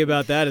what's game. funny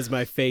about that is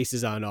my face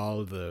is on all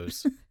of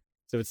those.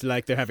 So it's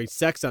like they're having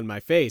sex on my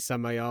face,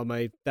 on all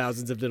my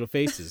thousands of little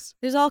faces.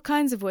 There's all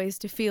kinds of ways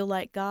to feel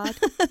like God.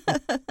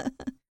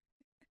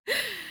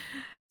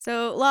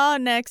 So Law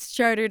next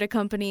chartered a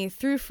company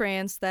through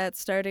France that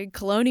started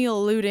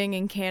colonial looting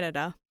in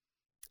Canada.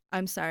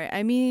 I'm sorry,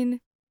 I mean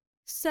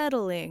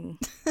settling.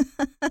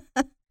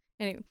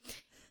 Anyway,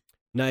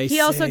 Nice. he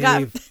also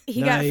got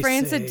Nice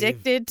France save.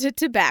 addicted to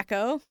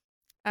tobacco.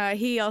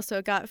 He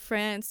also got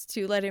France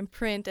to let him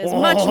print as Oh,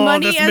 much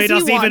money this as made he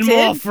us wanted. even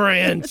more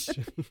French.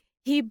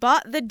 He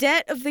bought the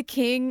debt of the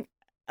king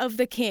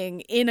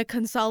in a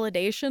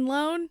consolidation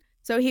loan.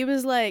 So he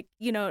was like,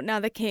 now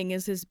the king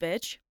is his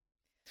bitch.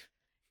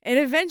 And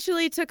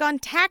eventually took on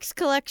tax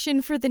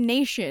collection for the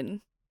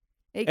nation.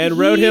 Like, and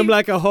rode him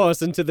like a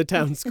horse into the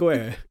town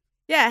square.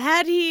 Yeah,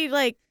 had he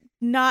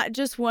not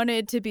just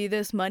wanted to be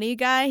this money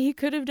guy, he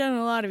could have done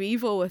a lot of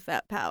evil with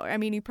that power. I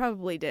mean, he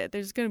probably did.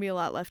 There's going to be a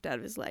lot left out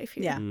of his life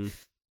here. Yeah. Mm.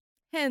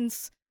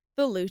 Hence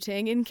the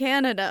looting in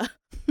Canada.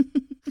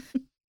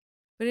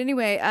 But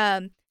anyway,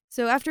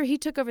 so after he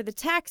took over the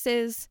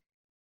taxes,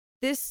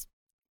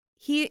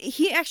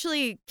 he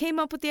actually came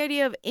up with the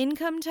idea of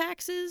income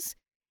taxes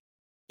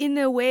in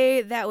a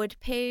way that would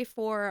pay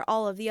for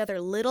all of the other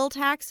little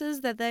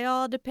taxes that they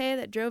all had to pay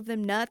that drove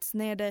them nuts,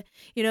 and they had to,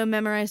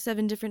 memorize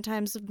 7 different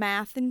times of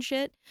math and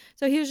shit.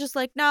 So he was just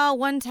like, no,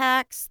 one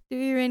tax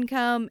through your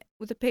income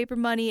with the paper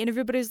money, and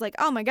everybody's like,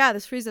 oh my god,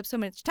 this frees up so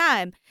much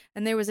time.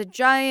 And there was a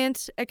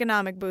giant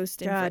economic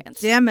boost in France.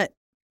 Damn it.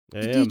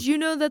 Did you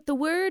know that the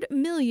word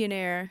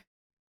millionaire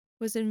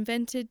was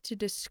invented to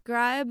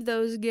describe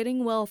those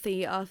getting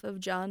wealthy off of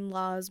John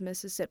Law's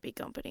Mississippi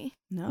Company?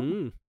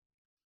 No.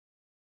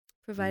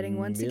 Providing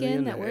once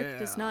again that work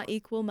does not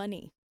equal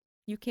money.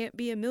 You can't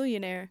be a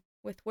millionaire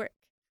with work.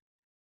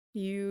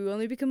 You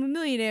only become a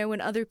millionaire when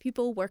other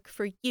people work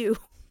for you.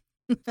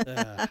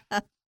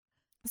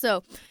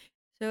 So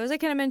as I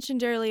kind of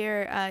mentioned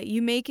earlier,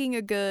 you making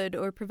a good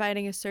or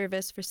providing a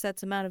service for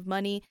set amount of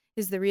money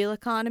is the real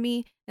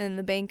economy, and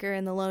the banker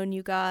and the loan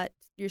you got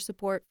your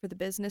support for the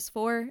business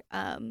for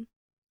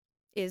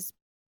is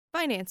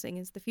financing,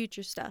 is the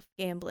future stuff,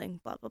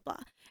 gambling, blah, blah, blah.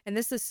 And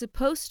this is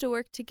supposed to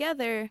work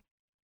together,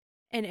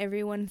 and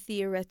everyone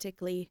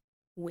theoretically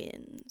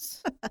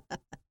wins.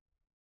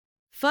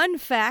 Fun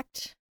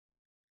fact,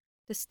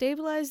 to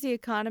stabilize the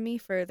economy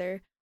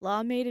further,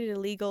 law made it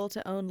illegal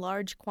to own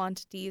large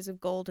quantities of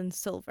gold and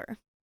silver.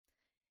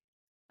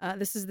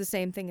 This is the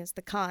same thing as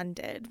the Khan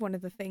did. One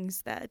of the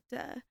things that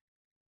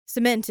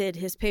cemented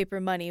his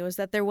paper money was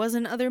that there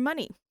wasn't other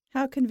money.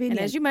 How convenient.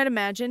 And as you might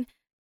imagine,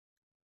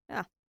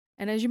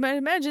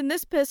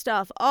 this pissed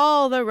off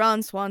all the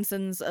Ron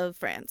Swansons of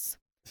France.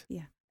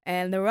 Yeah.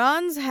 And the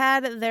Rons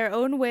had their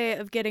own way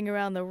of getting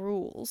around the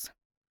rules.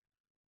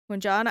 When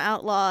John Law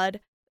outlawed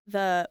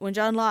the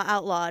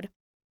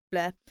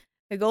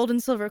gold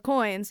and silver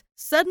coins,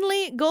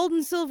 suddenly gold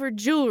and silver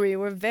jewelry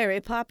were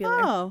very popular.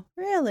 Oh,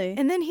 really?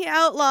 And then he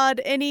outlawed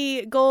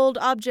any gold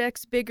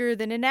objects bigger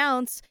than an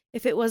ounce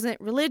if it wasn't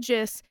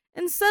religious,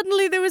 and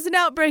suddenly there was an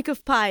outbreak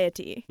of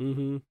piety.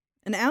 Mm-hmm.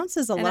 An ounce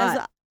is a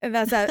lot.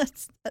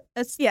 That's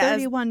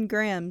 31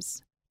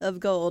 grams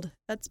of gold.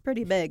 That's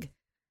pretty big.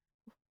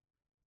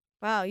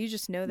 Wow, you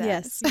just know that.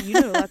 Yes.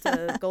 You know lots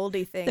of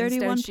goldy things,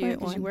 31.1. don't you?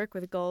 Because you work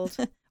with gold.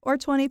 Or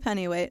 20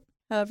 pennyweight,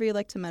 however you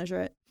like to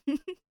measure it.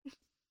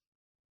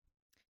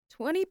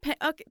 20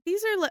 okay,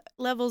 these are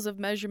levels of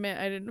measurement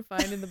I didn't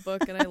find in the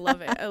book, and I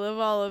love it. I love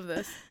all of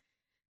this.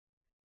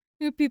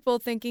 People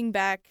thinking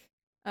back,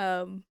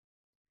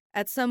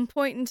 at some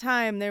point in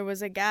time, there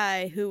was a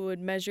guy who would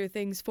measure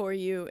things for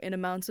you in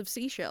amounts of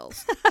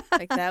seashells.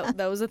 Like that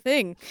was a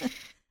thing.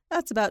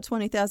 That's about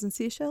 20,000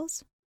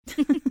 seashells.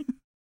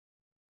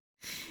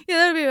 Yeah,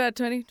 that would be about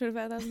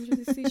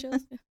 25,000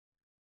 seashells. Yeah.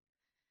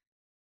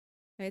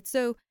 Right,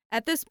 so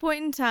at this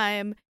point in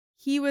time,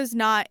 he was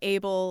not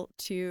able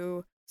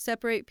to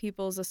separate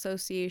people's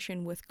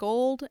association with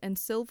gold and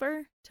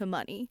silver to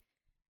money.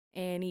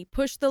 And he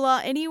pushed the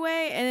law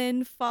anyway, and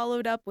then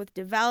followed up with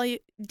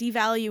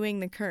devaluing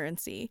the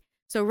currency.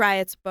 So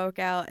riots broke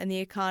out, and the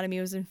economy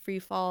was in free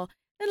fall,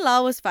 and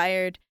Law was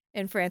fired,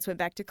 and France went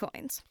back to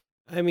coins.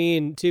 I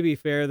mean, to be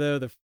fair, though,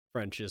 the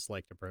French just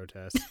like to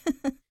protest.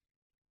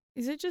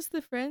 Is it just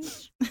the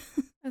French?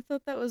 I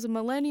thought that was a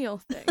millennial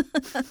thing.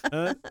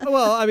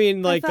 Well, I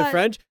mean, like the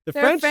French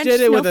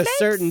did it with a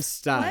certain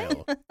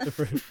style.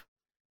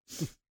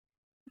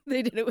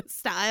 They did it with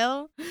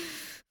style.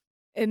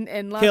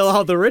 And lots, kill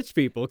all the rich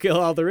people.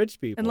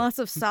 And lots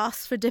of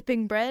sauce for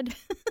dipping bread.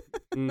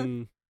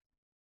 Mm.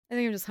 I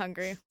think I'm just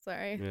hungry.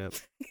 Sorry. Yeah.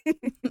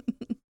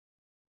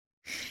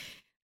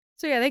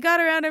 So yeah, they got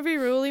around every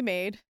rule he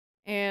made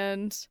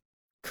and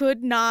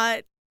could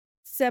not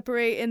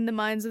separate in the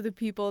minds of the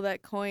people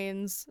that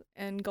coins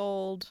and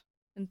gold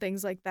and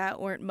things like that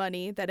weren't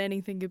money, that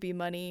anything could be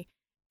money.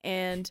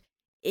 And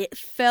it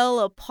fell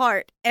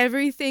apart.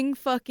 Everything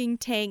fucking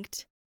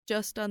tanked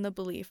just on the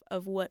belief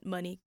of what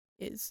money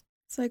is.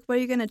 It's like, what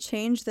are you going to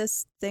change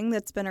this thing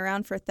that's been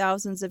around for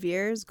thousands of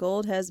years?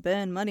 Gold has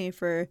been money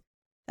for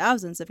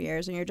thousands of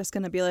years. And you're just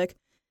going to be like,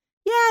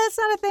 yeah, that's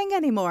not a thing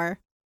anymore.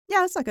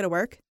 Yeah, it's not going to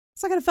work.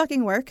 It's not going to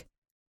fucking work.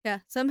 Yeah,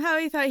 somehow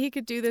he thought he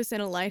could do this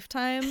in a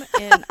lifetime.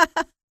 And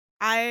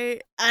I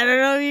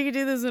don't know if you could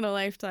do this in a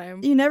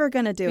lifetime. You're never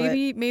going to do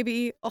it.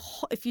 Maybe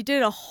if you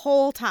did it a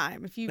whole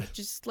time, if you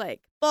just like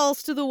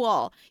balls to the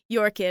wall,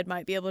 your kid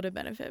might be able to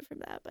benefit from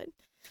that. But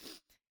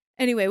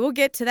anyway, we'll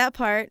get to that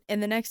part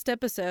in the next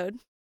episode,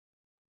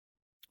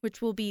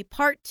 which will be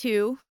part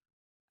 2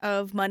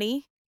 of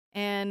Money.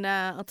 And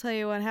I'll tell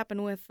you what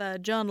happened with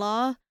John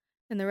Law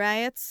and the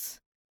riots,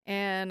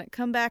 and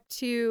come back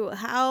to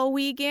how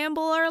we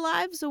gamble our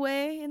lives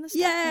away in the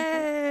stock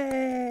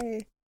market.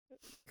 Yay!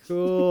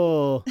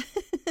 Cool.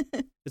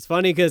 It's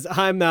funny because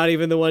I'm not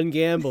even the one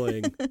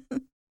gambling.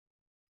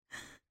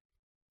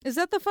 Is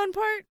that the fun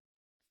part?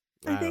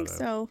 I think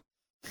so.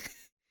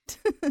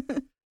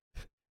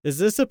 Is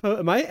this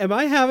am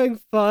I having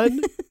fun?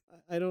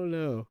 I don't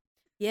know.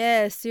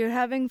 Yes, you're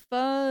having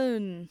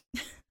fun.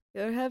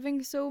 You're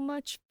having so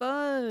much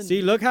fun.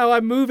 See, look how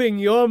I'm moving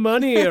your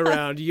money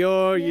around.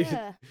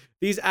 Yeah.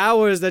 These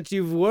hours that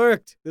you've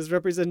worked. This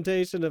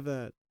representation of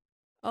that.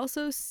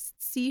 Also,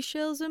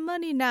 seashells are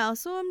money now,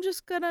 so I'm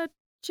just gonna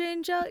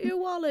change out your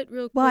wallet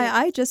real quick. Why,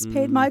 I just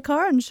paid my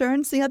car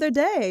insurance the other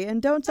day,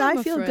 and don't I'm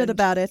I a feel friend. good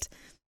about it?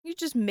 You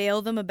just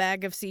mail them a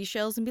bag of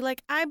seashells and be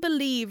like, I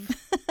believe.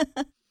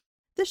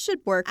 This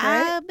should work,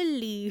 right? I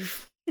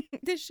believe.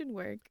 This should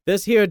work.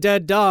 This here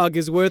dead dog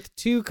is worth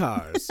 2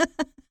 cars.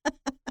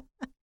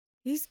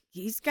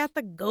 He's got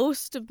the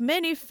ghost of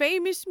many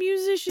famous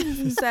musicians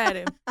inside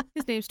him.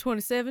 His name's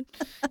 27.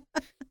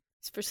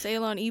 He's for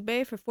sale on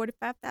eBay for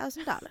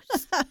 $45,000.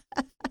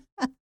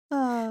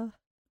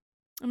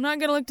 I'm not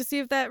gonna look to see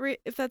if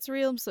that's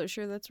real. I'm so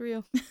sure that's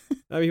real.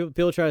 I mean,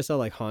 people try to sell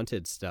like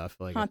haunted stuff,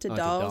 like haunted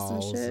dolls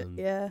and shit.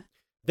 Yeah.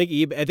 I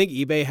think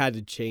eBay had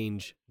to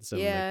change some.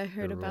 Yeah, like, I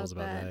heard the about rules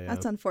that. yeah.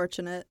 That's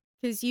unfortunate.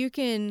 Because you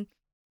can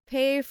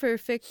pay for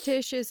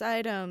fictitious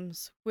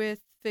items with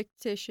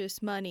fictitious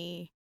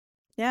money.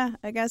 Yeah,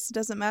 I guess it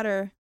doesn't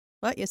matter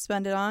what you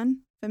spend it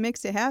on. If it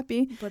makes you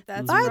happy, But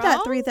that's buy wrong.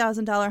 that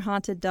 $3,000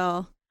 haunted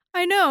doll.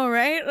 I know,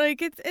 right?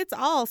 Like it's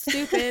all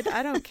stupid.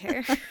 I don't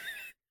care.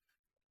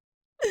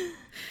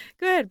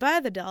 Go ahead, buy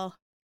the doll.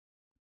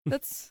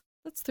 That's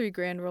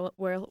 $3,000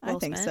 well I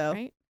think spent, so.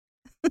 right?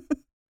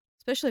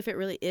 Especially if it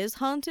really is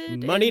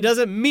haunted. Money and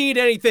doesn't mean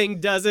anything,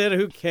 does it?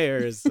 Who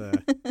cares?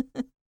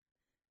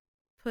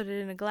 Put it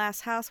in a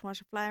glass house,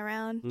 watch it fly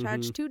around.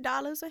 Charge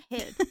 $2 a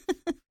head.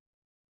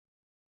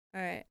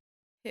 All right,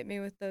 hit me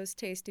with those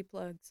tasty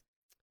plugs.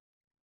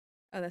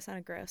 Oh, that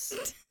sounded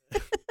gross.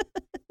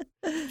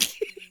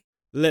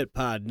 Let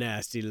Pod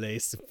Nasty lay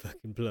some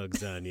fucking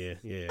plugs on you.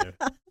 Yeah.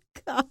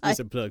 God. Do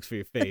some plugs for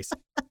your face.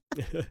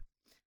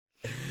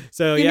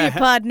 So Give yeah, me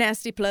pod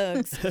nasty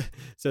plugs.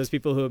 so as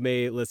people who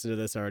may listen to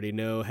this already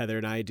know, Heather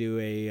and I do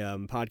a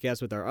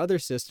podcast with our other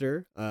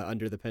sister,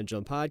 Under the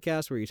Pendulum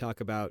Podcast, where you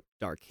talk about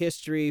dark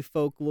history,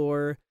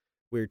 folklore,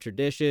 weird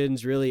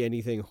traditions, really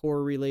anything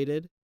horror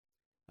related.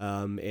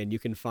 And you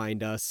can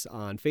find us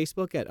on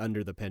Facebook at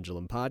Under the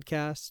Pendulum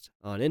Podcast,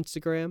 on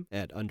Instagram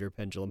at Under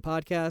Pendulum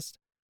Podcast,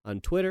 on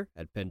Twitter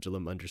at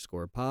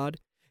Pendulum_pod.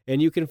 And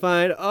you can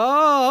find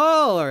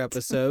all our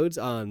episodes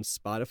on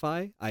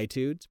Spotify,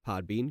 iTunes,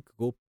 Podbean,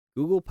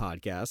 Google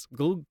Podcasts,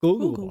 Google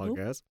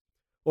Podcasts,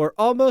 or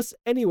almost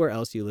anywhere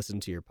else you listen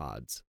to your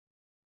pods.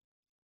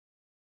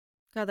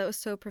 God, that was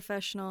so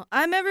professional.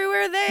 I'm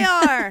everywhere they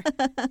are.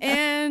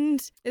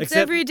 And it's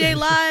Except- Everyday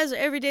Lies or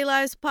Everyday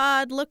Lies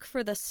Pod. Look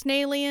for the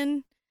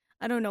Snailian.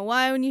 I don't know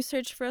why when you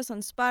search for us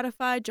on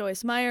Spotify,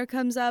 Joyce Meyer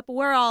comes up.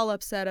 We're all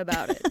upset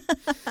about it.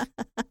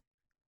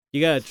 You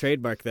gotta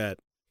trademark that.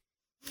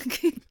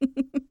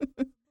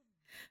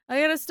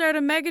 I gotta start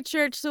a mega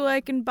church so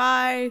I can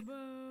buy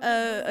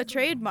a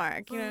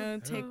trademark,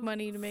 take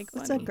money to make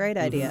money. That's a great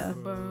idea.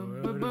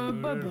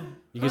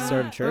 You can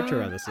start a church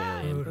around this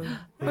alien.